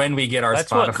 If and when we get our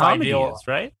That's what Spotify comedy deal, is,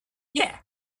 right? yeah.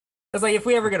 It's like if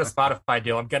we ever get a Spotify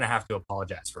deal, I'm gonna have to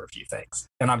apologize for a few things,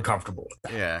 and I'm comfortable with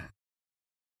that. Yeah.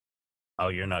 Oh,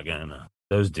 you're not gonna.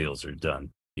 Those deals are done,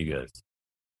 you guys.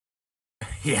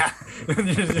 Yeah,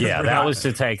 Yeah, that was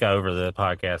to take over the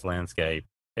podcast landscape,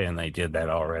 and they did that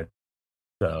already.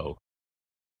 So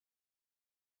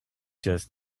just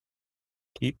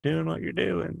keep doing what you're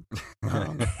doing.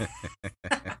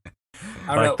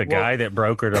 Like the guy that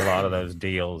brokered a lot of those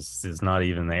deals is not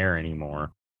even there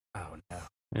anymore, Oh no.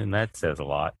 and that says a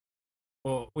lot.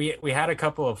 Well, we had a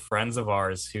couple of friends of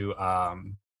ours who, a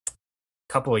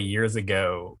couple of years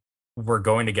ago, were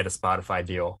going to get a Spotify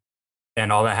deal,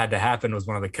 and all that had to happen was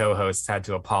one of the co-hosts had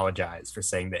to apologize for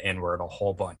saying the N-word a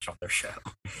whole bunch on their show,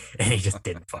 and he just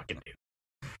didn't fucking do it.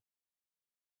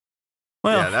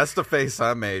 Well, Yeah, that's the face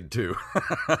I made too.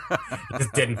 He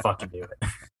just didn't fucking do it.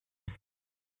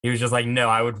 He was just like, no,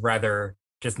 I would rather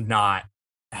just not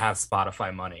have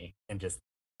Spotify money and just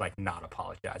like not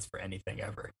apologize for anything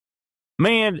ever.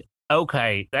 man,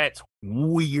 okay, that's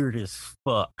weird as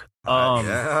fuck.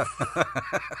 Yeah.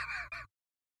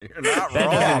 You're not That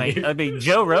wrong. doesn't make. I mean,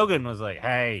 Joe Rogan was like,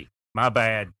 "Hey, my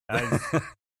bad.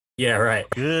 Yeah, right.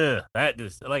 That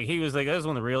just like he was like that was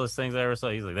one of the realest things I ever saw.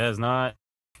 He's like, that is not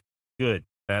good.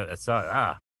 That's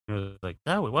not He was like,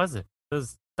 no, it wasn't.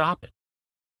 Just stop it.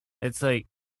 It's like,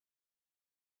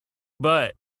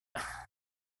 but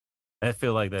I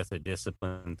feel like that's a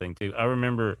discipline thing too. I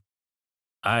remember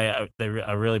I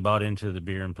really bought into the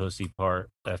beer and pussy part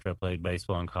after I played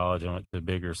baseball in college. I went to a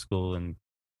bigger school and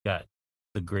got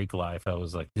the Greek life. I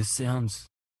was like, it's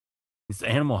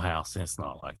Animal House, and it's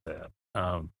not like that.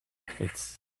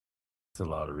 It's a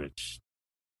lot of rich.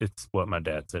 It's what my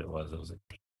dad said it was. It was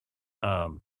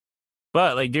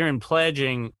but like during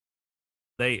pledging,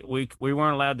 we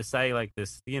weren't allowed to say like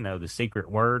this, the secret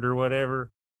word or whatever.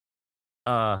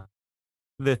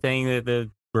 The thing that the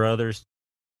brothers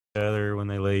other when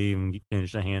they leave and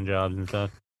finish the hand jobs and stuff.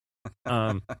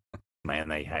 Man,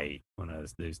 they hate when I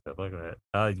do stuff like that.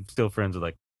 I'm still friends with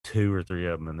like 2 or 3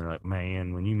 of them, and they're like,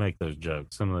 "Man, when you make those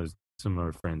jokes, some of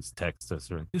our friends text us,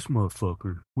 they're like, this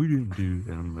motherfucker, we didn't do."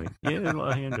 And I'm like, "Yeah, a lot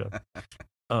of hand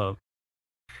jobs."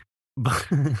 But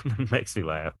it makes me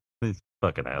laugh. These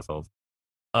fucking assholes.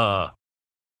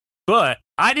 But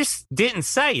I just didn't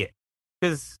say it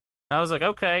because I was like,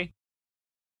 okay.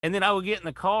 And then I would get in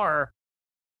the car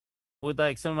with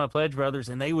like some of my pledge brothers,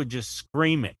 and they would just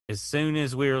scream it as soon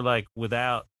as we were like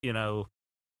without,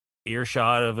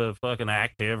 earshot of a fucking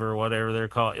active or whatever they're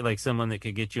called, like someone that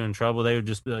could get you in trouble. They would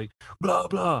just be like, blah,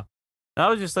 blah. And I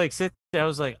was just like, I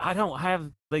was like, I don't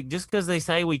have, like, just because they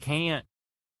say we can't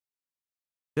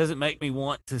doesn't make me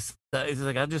want to say, it's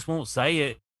like, I just won't say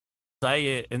it.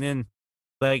 And then,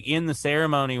 like, in the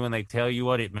ceremony, when they tell you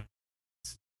what it means,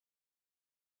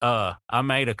 I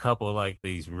made a couple of like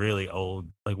these really old,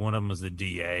 like one of them was the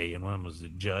DA and one of them was the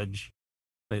judge.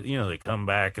 They come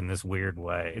back in this weird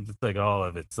way. It's like all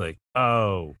of it's like,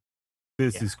 oh,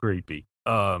 this is creepy.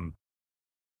 And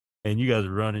you guys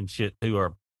are running shit through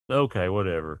our, okay,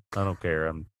 whatever. I don't care.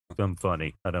 I'm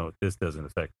funny. This doesn't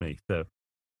affect me. So,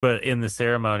 but in the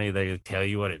ceremony, they tell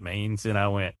you what it means. And I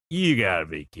went, you gotta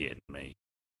be kidding me.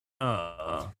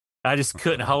 I just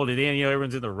couldn't hold it in.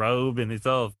 Everyone's in the robe and it's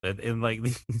all, and like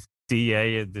the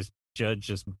DA and this judge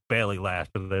just barely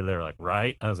laughed. But they're like,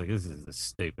 right? I was like, this is the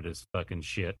stupidest fucking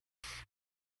shit.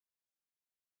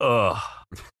 Ugh.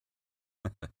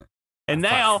 And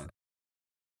now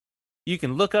you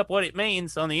can look up what it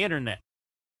means on the internet.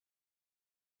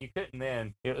 You couldn't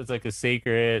then. It was like a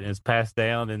secret and it's passed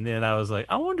down. And then I was like,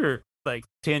 I wonder, like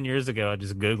 10 years ago, I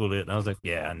just Googled it and I was like,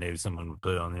 yeah, I knew someone would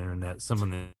put it on the internet.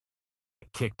 Someone that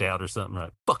kicked out or something.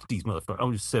 Like, fuck these motherfuckers.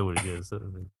 I'll just say what it is.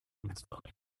 It's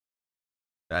funny.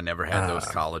 I never had those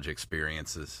college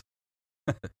experiences.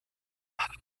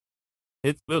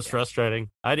 It was frustrating.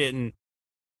 I didn't.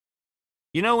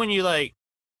 When you like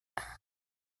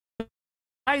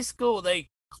high school,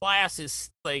 classes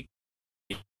like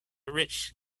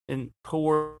rich and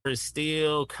poor is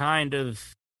still kind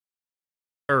of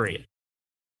area.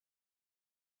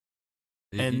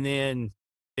 And then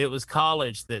it was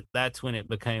college that's when it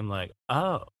became like,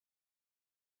 oh,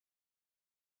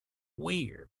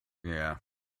 weird. Yeah.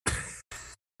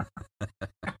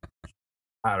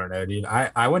 I don't know, dude.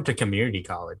 I went to community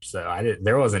college, so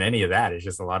there wasn't any of that. It's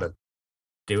just a lot of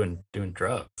doing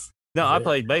drugs. No, I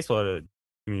played baseball at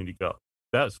community college.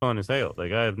 That was fun as hell.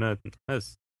 Like I have nothing.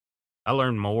 I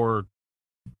learned more.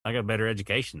 I got a better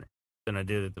education than I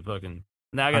did at the fucking.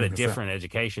 Now I got 100%. A different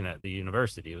education at the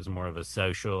university. It was more of a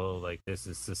social, like this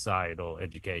is societal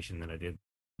education than I did.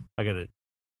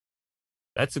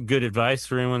 That's a good advice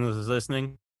for anyone who's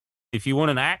listening. If you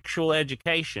want an actual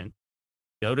education,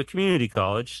 go to community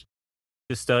college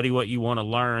to study what you want to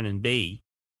learn and be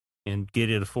and get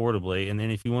it affordably. And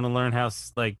then if you want to learn how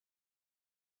like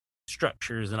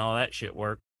structures and all that shit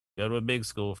work, go to a big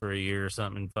school for a year or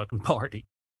something and fucking party.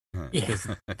 Because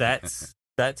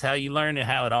that's how you learn it,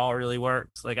 how it all really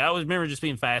works. Like I always remember just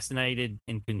being fascinated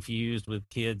and confused with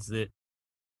kids that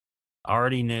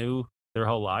already knew their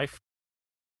whole life.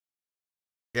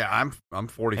 Yeah, I'm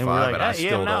 45 and I still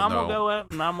don't know. I'm gonna go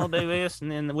up and I'm gonna do this and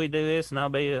then we do this and I'll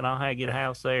get a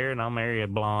house there and I'll marry a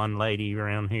blonde lady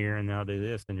around here and I'll do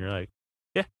this and you're like,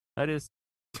 yeah, that is.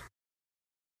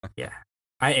 Yeah,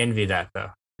 I envy that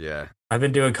though. Yeah, I've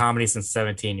been doing comedy since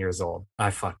 17 years old.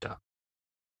 I fucked up.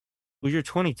 Well, you're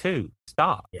 22.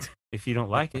 Stop if you don't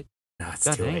like it. No, it's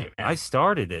too late, man. I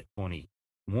started at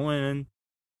 21.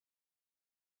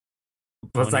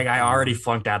 But it's like I already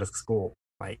flunked out of school.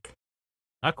 Like.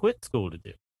 I quit school to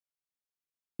do.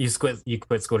 You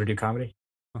quit school to do comedy?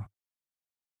 Huh.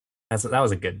 That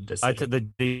was a good decision.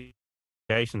 The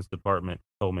educations department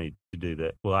told me to do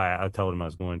that. Well, I told him I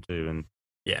was going to, and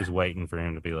was waiting for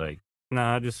him to be like,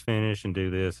 "Nah, just finish and do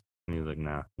this." And he was like,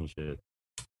 "Nah, you should."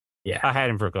 Yeah, I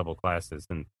had him for a couple of classes,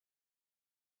 and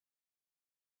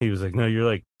he was like, "No, you're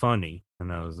like funny,"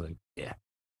 and I was like, "Yeah,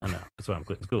 I know. That's why I'm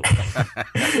quitting school."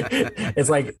 It's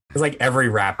like every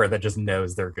rapper that just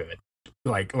knows they're good.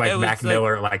 Like Mac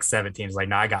Miller at like 17 is like,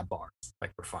 no, I got bars.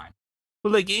 Like we're fine.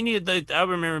 Well, like I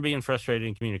remember being frustrated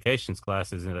in communications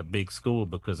classes in a big school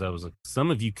because I was like,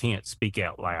 some of you can't speak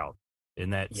out loud,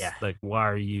 and that's like, why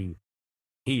are you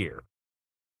here?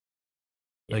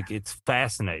 Yeah. Like it's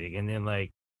fascinating. And then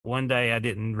like one day I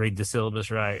didn't read the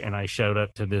syllabus right, and I showed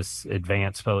up to this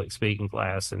advanced public speaking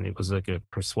class, and it was like a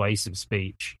persuasive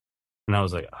speech, and I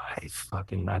was like, I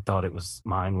thought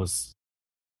mine was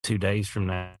 2 days from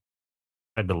now.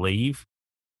 I had to leave.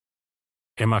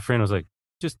 And my friend was like,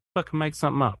 just fucking make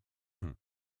something up. And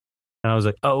I was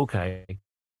like, oh, okay.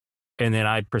 And then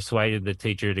I persuaded the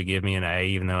teacher to give me an A,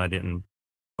 even though I didn't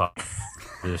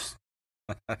just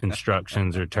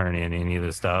instructions or turn in any of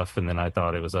the stuff. And then I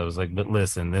was like, but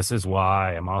listen, this is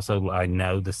why I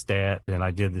know the stat. And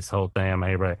I did this whole thing. I'm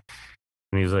everybody.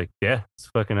 And he was like, yeah, it's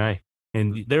fucking A.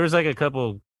 And there was like a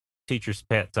couple teachers'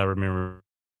 pets I remember.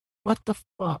 What the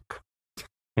fuck?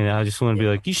 And I just want to be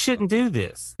like, you shouldn't do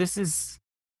this. This is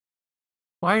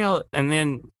why y'all. And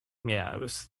then, yeah,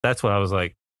 that's what I was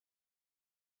like.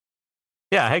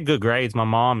 Yeah, I had good grades. My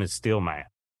mom is still mad.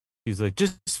 She's like,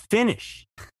 just finish.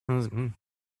 I was like,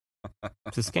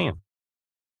 it's a scam.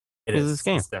 It It's is. a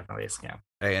scam. It's definitely a scam.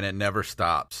 Hey, and it never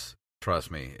stops.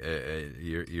 Trust me.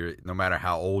 You're no matter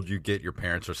how old you get, your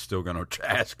parents are still going to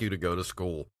ask you to go to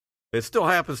school. It still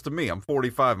happens to me. I'm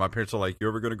 45. My parents are like, "You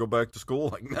ever going to go back to school?"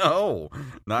 Like, no,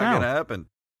 not going to happen.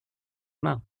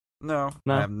 No.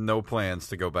 I have no plans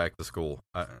to go back to school.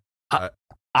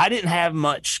 I didn't have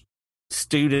much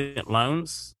student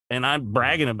loans, and I'm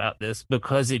bragging about this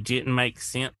because it didn't make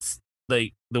sense.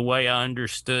 The way I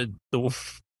understood the,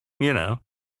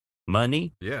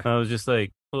 money. Yeah. I was just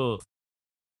like, well,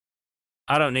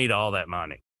 I don't need all that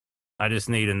money. I just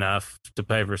need enough to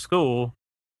pay for school,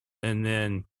 and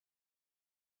then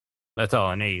that's all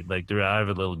I need. Like, I have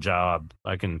a little job.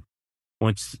 I can,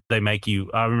 once they make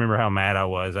you, I remember how mad I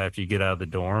was after you get out of the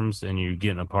dorms and you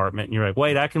get an apartment and you're like,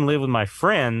 wait, I can live with my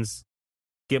friends,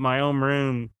 get my own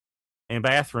room and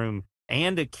bathroom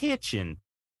and a kitchen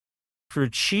for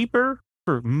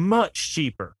much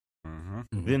cheaper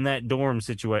than that dorm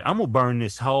situation. I'm going to burn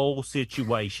this whole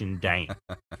situation down.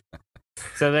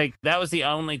 So that was the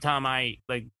only time I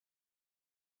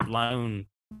loan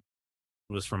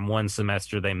was from one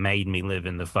semester. They made me live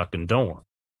in the fucking dorm.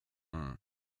 And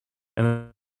the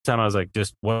time I was like,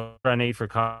 just what I need for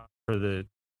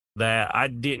that. I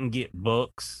didn't get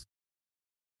books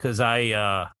because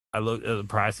I looked at the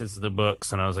prices of the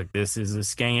books and I was like, this is a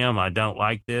scam. I don't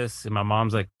like this. And my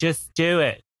mom's like, just do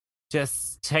it.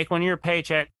 Just take one of your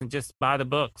paychecks and just buy the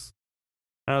books.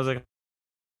 And I was like,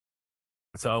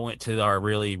 so I went to our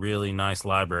really, really nice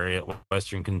library at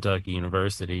Western Kentucky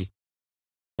University.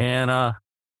 And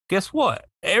guess what?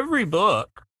 Every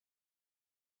book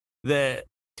that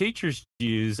teachers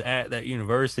use at that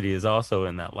university is also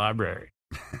in that library.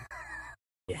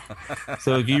 Yeah.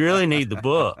 So if you really need the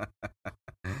book,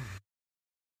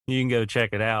 you can go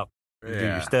check it out. Do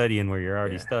your studying where you're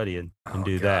already studying and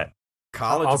do that.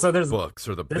 College also, books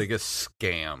are the biggest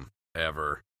scam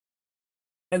ever.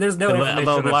 And there's no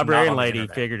the librarian lady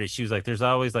figured it. She was like, there's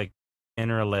always like 10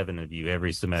 or 11 of you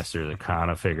every semester that kind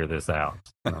of figure this out.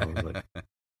 And I was like,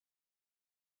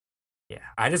 yeah,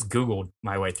 I just Googled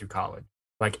my way through college.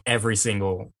 Like every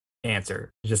single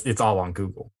answer, it's all on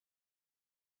Google.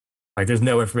 Like there's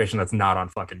no information that's not on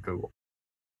fucking Google.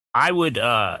 I would,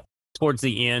 towards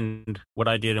the end, what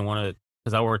I did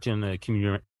because I worked in the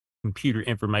computer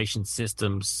information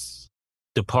systems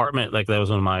department. Like that was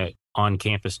one of my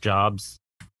on-campus jobs.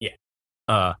 Yeah.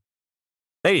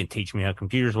 They didn't teach me how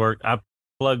computers work. I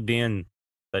plugged in,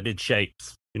 I did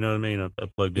shapes. You know what I mean? I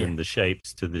plugged in the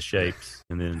shapes to the shapes,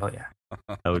 and then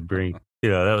I would bring,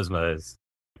 that was my,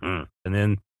 and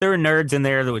then there were nerds in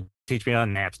there that would teach me how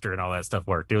Napster and all that stuff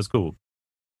worked. It was cool.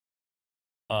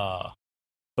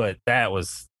 But that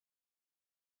was,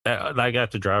 I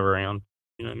got to drive around,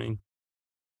 you know what I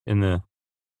mean?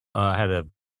 I had a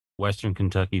Western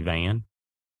Kentucky van.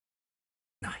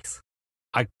 Nice.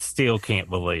 I still can't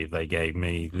believe they gave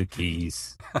me the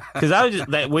keys because I was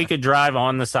just that we could drive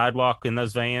on the sidewalk in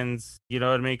those vans. You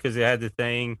know what I mean? Because it had the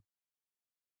thing.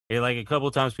 Like a couple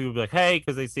of times, people would be like, "Hey,"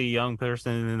 because they see a young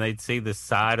person and then they'd see the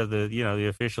side of the, the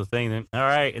official thing. Then, all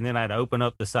right, and then I'd open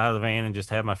up the side of the van and just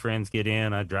have my friends get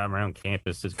in. I'd drive around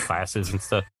campus to classes and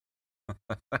stuff.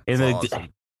 And awesome.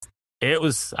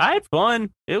 I had fun.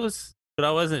 But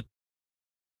I wasn't.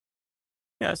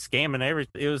 Scamming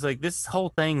everything. It was like this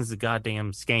whole thing's a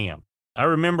goddamn scam. I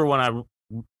remember when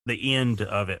the end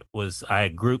of it was I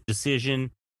had group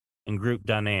decision and group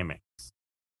dynamics.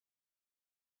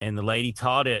 And the lady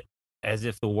taught it as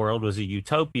if the world was a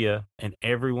utopia and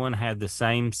everyone had the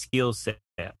same skill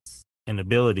sets and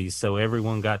abilities. So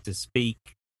everyone got to speak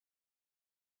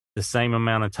the same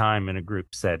amount of time in a group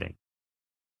setting.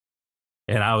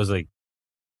 And I was like,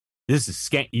 this is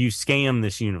you scam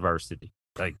this university.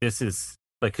 Like this is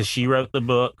like, cause she wrote the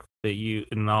book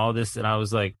and all this. And I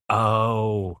was like,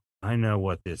 oh, I know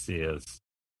what this is.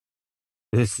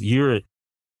 You're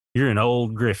an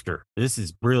old grifter. This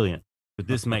is brilliant, but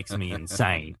this makes me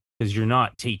insane because you're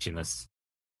not teaching us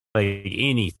like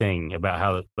anything about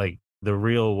how like the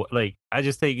real, like, I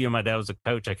just think, my dad was a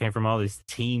coach. I came from all this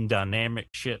team dynamic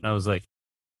shit. And I was like,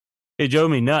 it drove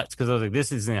me nuts. Cause I was like,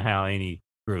 this isn't how any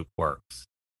group works.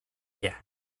 Yeah.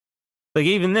 Like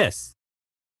even this.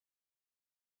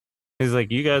 It's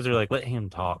like, you guys are like, let him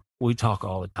talk. We talk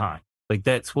all the time. Like,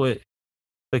 that's what,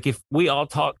 like, if we all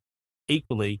talk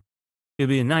equally, it'd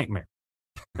be a nightmare.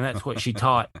 And that's what she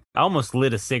taught. I almost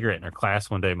lit a cigarette in her class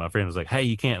one day. My friend was like, hey,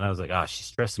 you can't. And I was like, she's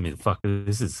stressing me the fuck.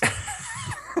 This is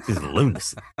is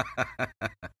lunacy.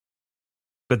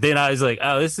 But then I was like,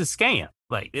 oh, this is a scam.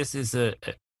 Like, this is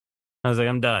I was like,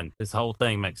 I'm done. This whole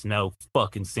thing makes no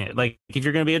fucking sense. Like, if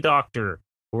you're going to be a doctor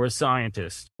or a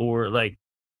scientist or like,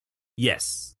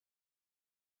 yes.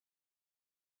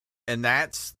 And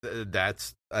that's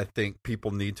I think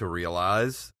people need to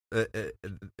realize,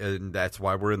 and that's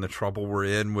why we're in the trouble we're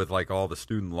in with like all the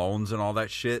student loans and all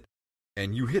that shit.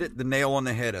 And you hit it the nail on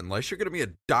the head. Unless you're going to be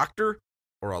a doctor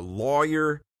or a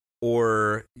lawyer,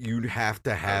 or you'd have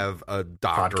to have a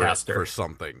doctorate Podcaster. for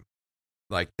something.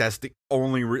 Like, that's the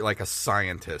only like a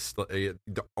scientist.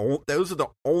 Those are the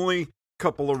only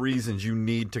couple of reasons you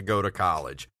need to go to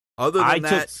college. Other than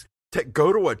that,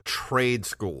 go to a trade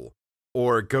school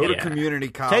or go to community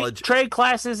college. Take trade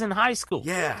classes in high school.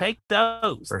 Yeah, take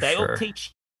those. They'll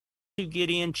teach you to get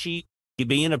in cheap. You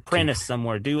be an apprentice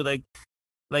somewhere. Do like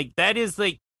that is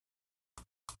like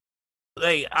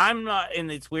I'm not,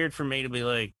 and it's weird for me to be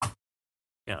like,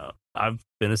 you know, I've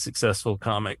been a successful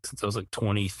comic since I was like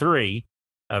 23.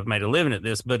 I've made a living at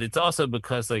this, but it's also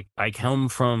because like I come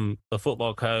from a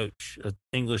football coach, an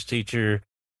English teacher,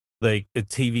 like a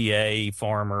TVA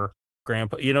farmer,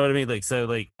 grandpa, you know what I mean? Like, so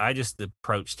like I just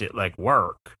approached it like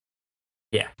work.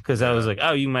 Yeah. Cause I was like,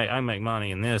 oh, I make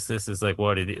money in this. This is like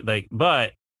what it is. Like,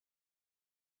 but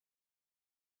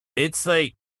it's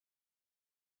like,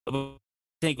 I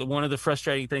think one of the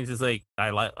frustrating things is like,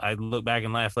 I look back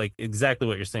and laugh, like exactly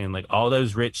what you're saying. Like all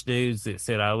those rich dudes that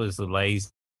said I was a lazy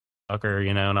fucker,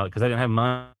 you know, because I didn't have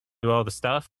money to do all the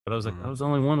stuff. But I was like, I was the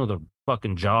only one with a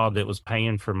fucking job that was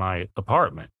paying for my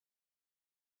apartment.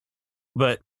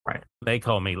 But they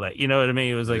call me like, you know what I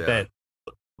mean? It was like that.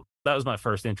 That was my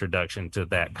first introduction to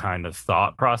that kind of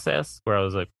thought process where I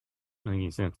was like,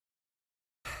 making sense.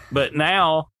 But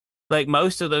now, like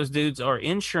most of those dudes are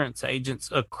insurance agents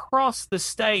across the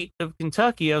state of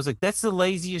Kentucky. I was like, that's the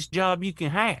laziest job you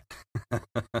can have.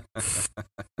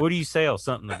 What do you sell?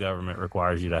 Something the government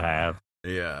requires you to have.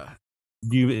 Yeah.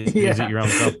 Is it your own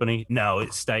company? No,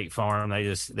 it's State Farm.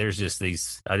 There's just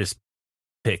these, I just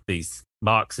pick these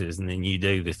boxes and then you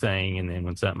do the thing. And then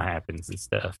when something happens and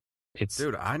stuff,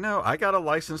 dude, I know. I got a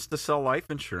license to sell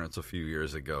life insurance a few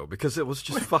years ago because it was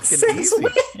just fucking easy.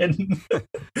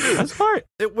 That's part.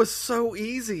 It was so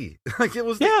easy. Like, it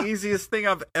was the easiest thing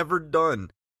I've ever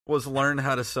done was learn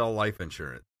how to sell life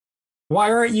insurance.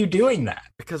 Why aren't you doing that?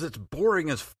 Because it's boring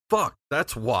as fuck.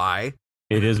 That's why.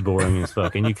 It is boring as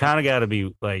fuck. And you kind of got to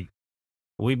be like,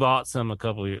 we bought some a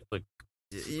couple of years, like,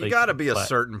 you got to be a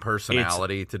certain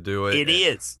personality to do it. It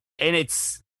is. And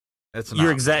it's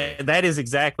not. That is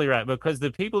exactly right, because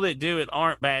the people that do it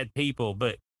aren't bad people,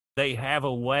 but they have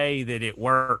a way that it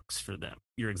works for them.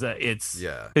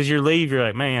 Because you leave, you're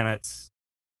like, man,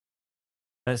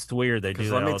 that's weird. They do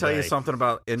that. Let me all tell day. you something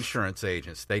about insurance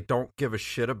agents. They don't give a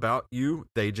shit about you.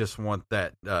 They just want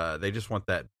that. They just want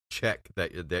that check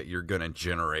that you're going to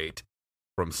generate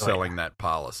from selling that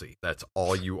policy. That's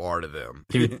all you are to them,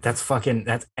 dude. That's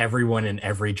everyone in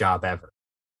every job ever.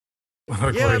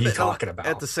 What are you talking about?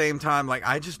 At the same time, like,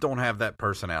 I just don't have that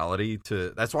personality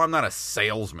to. That's why I'm not a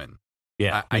salesman.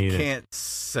 Yeah, I can't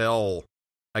sell.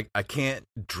 I can't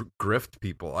grift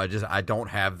people. I don't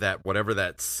have that, whatever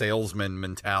that salesman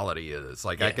mentality is.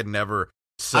 Like, I could never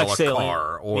sell a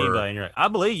car or. I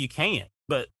believe you can,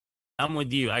 but I'm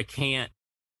with you. I can't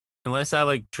unless I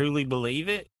like truly believe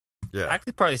it. Yeah, I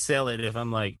could probably sell it if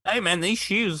I'm like, hey man, these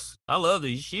shoes, I love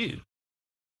these shoes,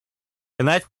 and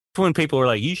that's when people are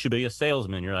like, you should be a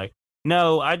salesman. You're like,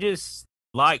 no, I just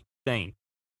like things.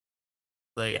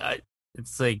 Like,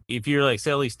 it's like if you're like,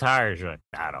 sell these tires, you're like,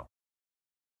 I don't.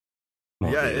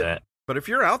 Do that. But if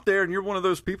you're out there and you're one of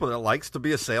those people that likes to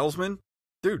be a salesman,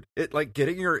 dude, it like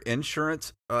getting your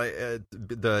insurance,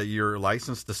 your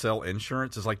license to sell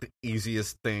insurance is like the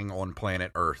easiest thing on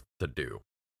planet Earth to do.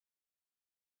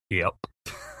 Yep.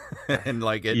 And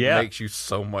like it makes you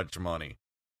so much money.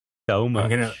 So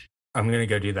much. I'm gonna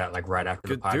go do that like right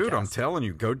after the podcast. Dude, I'm telling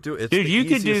you, go do it. Dude, you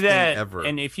could do that ever.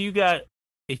 And if you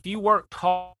worked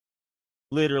hard,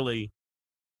 literally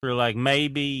for like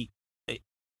maybe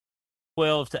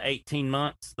 12 to 18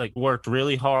 months, like worked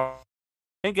really hard,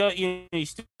 and you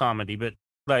still comedy, but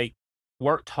like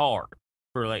worked hard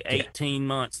for like 18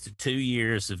 months to 2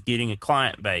 years of getting a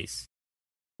client base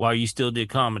while you still did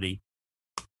comedy,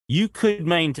 you could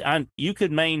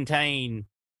maintain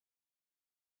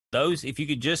those. If you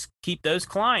could just keep those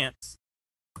clients,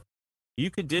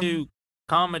 you could do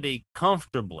comedy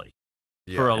comfortably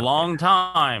for a long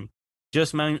time,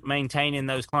 just maintaining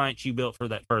those clients you built for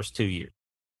that first 2 years.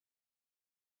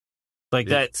 Like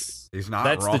he's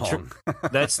not wrong.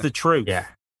 That's the truth. Yeah.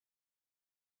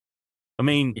 I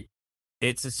mean,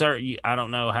 it's a certain. I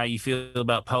don't know how you feel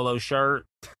about polo shirt,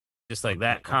 just like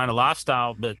that kind of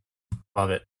lifestyle, but Love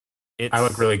it. it's I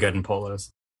look really good in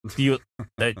polos. you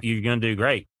that you're gonna do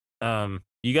great.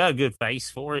 You got a good face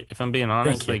for it. If I'm being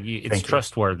honest, Thank you. like it's Thank you.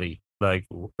 trustworthy. Like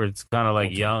where it's kind of like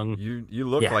Thank you. young. You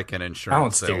look Yeah. like an I insurance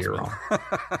won't steer you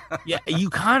salesman. Yeah, you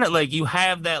kind of like you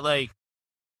have that like.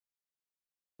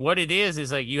 What it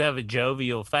is like you have a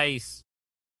jovial face,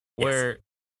 where,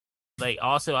 like,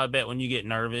 also I bet when you get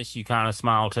nervous, you kind of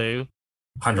smile too.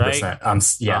 100%.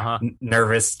 Uh-huh.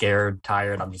 Nervous, scared,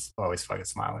 tired. I'm just always fucking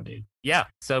smiling, dude. Yeah,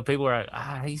 so people are like,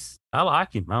 I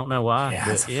like him. I don't know why. Yeah,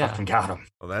 but I fucking got him.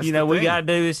 Well, that's you know, the we thing. got to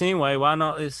do this anyway. Why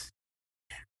not this?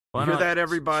 Why You hear not that,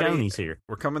 everybody? Shoney's here.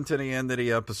 We're coming to the end of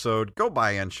the episode. Go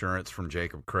buy insurance from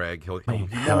Jacob Craig. He Man,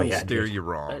 hell won't yeah, steer dude. you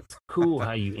wrong. That's cool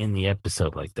how you end the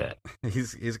episode like that.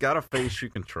 He's got a face you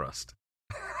can trust.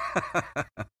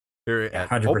 Here Yeah, at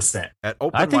 100%. At I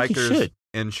Open think you Micers should.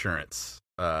 Insurance.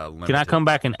 Limited. Can I come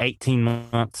back in 18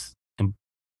 months and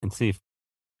see if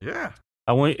Yeah.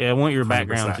 I want your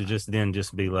background 100%. to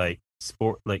just be like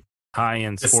sport, like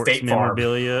high-end Just sports State Farm.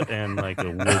 memorabilia and like a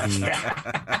wooden.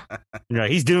 Yeah. You're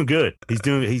like, he's doing good. He's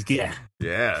getting Yeah.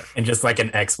 Yeah. And just like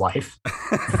an ex-wife.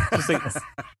 just like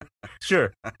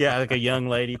sure, yeah, like a young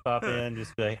lady pop in,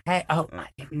 just be like, hey, oh, I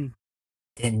didn't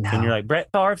know. And you're like, Brett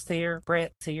Favre's here.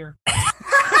 Brett's here.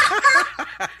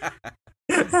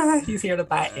 He's here to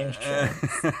buy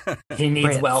insurance. He needs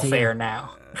Brett's welfare here.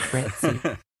 now. Brett's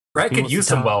here. Brett He could wants to use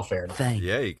some talk. welfare now. Thank.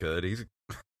 Yeah, he could.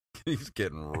 He's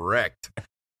getting wrecked.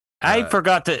 I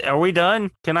forgot to. Are we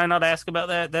done? Can I not ask about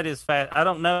that? That is fast. I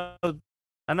don't know.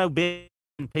 I know bits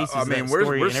and pieces I of mean, that we're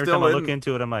story, and every still time I in- look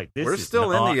into it, I'm like, this We're is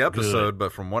still in not the episode, good.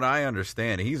 but from what I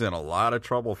understand, he's in a lot of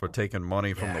trouble for taking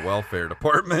money from the welfare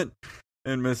department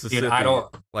in Mississippi. Dude, I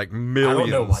don't like know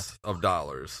millions what- of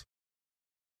dollars.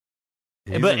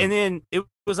 And then it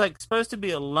was like supposed to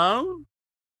be a loan.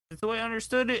 That's the way I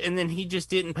understood it, and then he just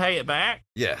didn't pay it back.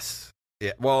 Yes.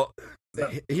 Yeah. Well,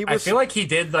 he I was. feel like he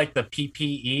did like the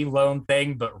PPE loan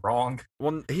thing, but wrong.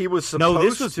 Well, he was supposed No,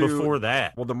 this was to. before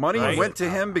that. Well, the money Right? went to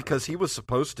him because he was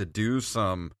supposed to do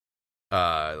some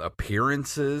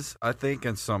appearances, I think,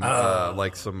 and some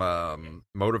like some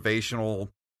motivational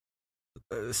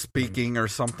speaking or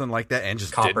something like that, and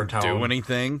just Copper didn't do tone.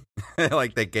 anything.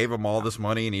 Like they gave him all this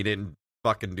money and he didn't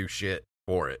fucking do shit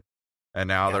for it. And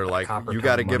now Yeah, they're the like, copper "You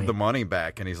got to tone give money. the money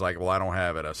back," and he's like, "Well, I don't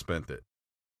have it. I spent it."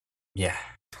 Yeah,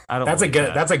 I don't. that's a believe good.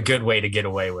 that. That's a good way to get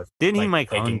away with. Didn't he like, make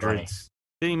taking money. hundreds?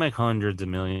 Didn't he make hundreds of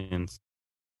millions?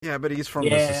 Yeah, but he's from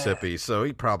Yeah. Mississippi, so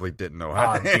he probably didn't know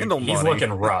how Oh, to dude, handle money. he's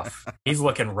looking rough. He's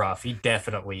looking rough. He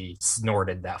definitely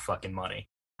snorted that fucking money.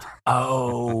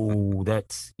 Oh,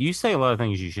 that's you say a lot of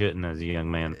things you shouldn't as a young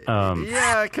man.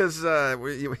 Yeah, because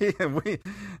we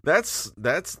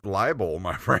that's libel,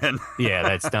 my friend. Yeah,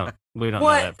 that's don't. We don't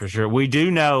What? know that for sure. We do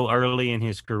know early in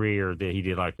his career that he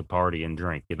did like to party and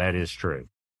drink. That is true.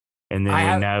 And then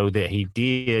we know that he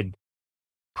did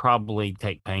probably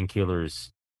take painkillers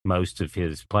most of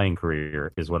his playing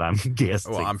career, is what I'm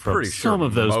guessing. Well, I'm from pretty sure some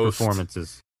of those most-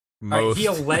 performances. All right, Most he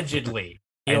allegedly,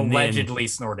 And then-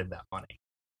 snorted that money.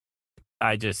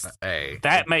 I just hey,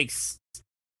 that makes.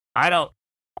 I don't.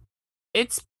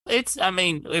 It's. I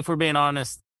mean, if we're being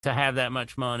honest, to have that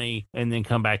much money and then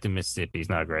come back to Mississippi is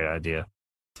not a great idea.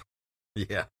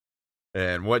 yeah.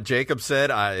 And what Jacob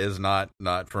said is not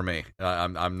for me.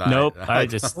 I'm not. Nope. I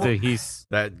just he's.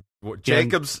 that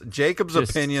Jacob's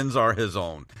just- opinions are his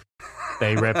own.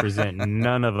 They represent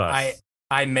none of us.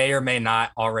 I may or may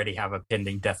not already have a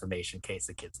pending defamation case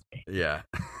against me. Yeah.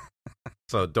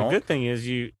 So The don't. good thing is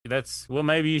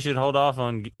maybe you should hold off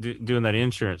on doing that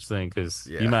insurance thing because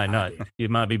Yeah. you might not. It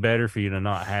might be better for you to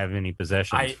not have any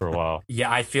possessions for a while. Yeah,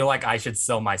 I feel like I should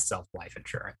sell myself life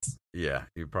insurance. Yeah,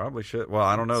 you probably should. Well,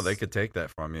 I don't know. They could take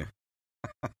that from you.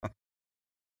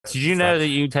 Did you know that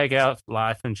you take out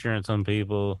life insurance on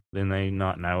people, then they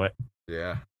not know it?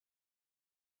 Yeah.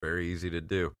 Very easy to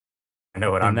do. I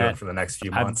know what And I'm doing that- for the next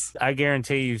few I, months. I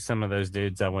guarantee you, some of those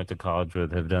dudes I went to college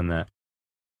with have done that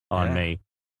on Yeah. me.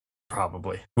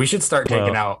 Probably. We should start Well-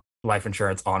 taking out life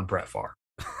insurance on Brett Favre.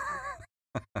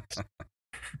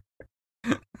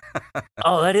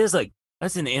 Oh,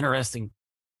 that's an interesting.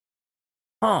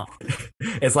 Huh.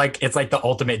 It's like the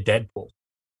ultimate Deadpool.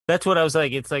 That's what I was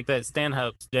like. It's like that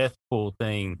Stanhope's death pool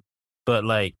thing, but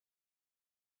like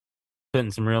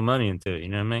putting some real money into it. You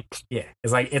know what I mean? Yeah,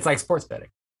 it's like sports betting.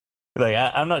 Like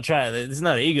I'm not trying. It's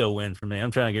not an ego win for me.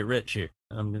 I'm trying to get rich here.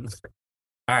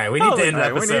 All right, we need to end the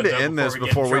All right, we episode, need to though, end this get in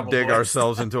before we trouble, dig boys.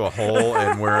 ourselves into a hole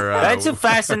and we're. That's a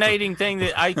fascinating thing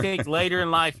that I think later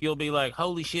in life you'll be like,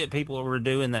 holy shit, people were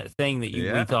doing that thing that we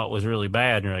Yeah. thought was really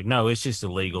bad. And you're like, no, it's just a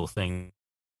legal thing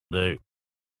to do.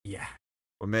 Yeah.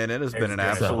 Well, man, it has been an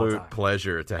It's good the whole absolute time.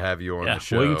 pleasure to have you on the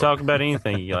show. We can talk about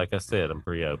anything. Like I said, I'm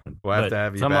pretty open. We'll have But to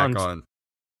have you someone's back on.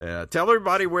 Tell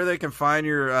everybody where they can find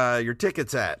your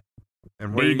tickets at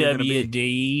and where you're going to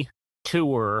be.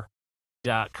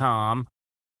 BWDtour.com.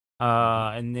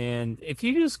 And then if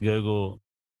you just Google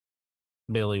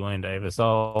Billy Wayne Davis,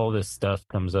 all this stuff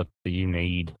comes up that you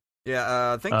need.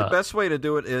 Yeah, I think the best way to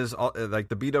do it is like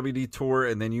the BWD tour,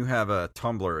 and then you have a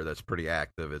Tumblr that's pretty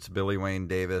active. It's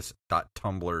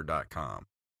billywaynedavis.tumblr.com.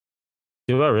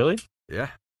 Do I really? Yeah.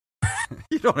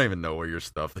 You don't even know where your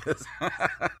stuff is. I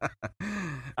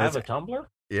have a Tumblr?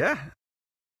 Yeah.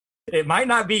 It might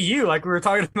not be you, like we were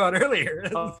talking about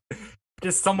earlier. Oh.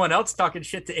 Just someone else talking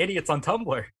shit to idiots on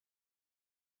Tumblr.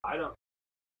 I don't.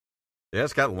 Yeah,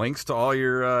 it's got links to all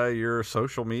your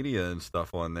social media and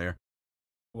stuff on there.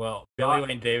 Well, Billy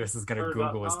Wayne Davis is going to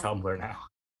Google his Tumblr now.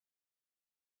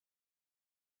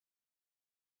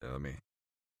 Yeah, let me.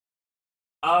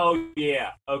 Oh,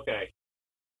 yeah. Okay.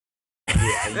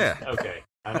 Yeah. Yeah. Okay.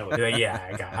 I know.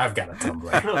 I've got a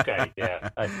Tumblr. Okay. Yeah.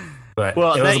 But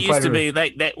Well, it was that a used to pleasure. be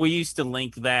that we used to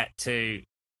link that to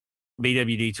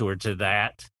BWD Tour to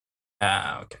that,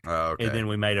 Okay. Oh, okay. and then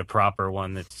we made a proper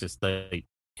one that's just I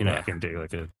can do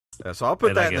like a. Yeah, so I'll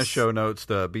put and I that in the guess- show notes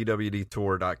to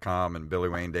bwdtour.com and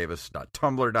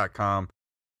billywaynedavis.tumblr.com.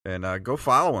 And go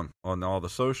follow him on all the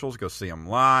socials. Go see him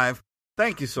live.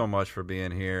 Thank you so much for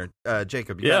being here.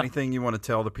 Jacob, you got anything you want to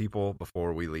tell the people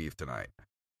before we leave tonight?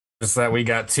 Just that we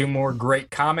got 2 more great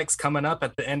comics coming up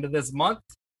at the end of this month,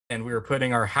 and we are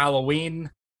putting our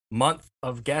Halloween month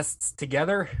of guests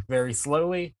together very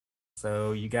slowly.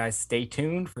 So you guys stay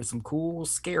tuned for some cool,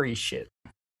 scary shit.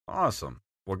 Awesome.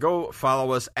 Well, go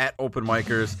follow us at Open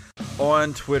Micers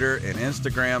on Twitter and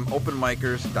Instagram.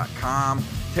 OpenMicers.com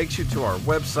takes you to our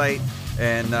website,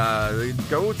 and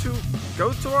go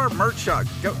to our merch shop.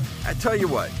 I tell you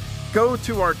what, go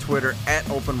to our Twitter at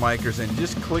Open Micers and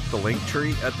just click the link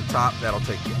tree at the top. That'll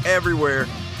take you everywhere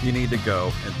you need to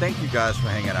go. And thank you guys for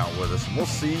hanging out with us. We'll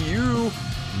see you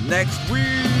next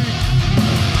week.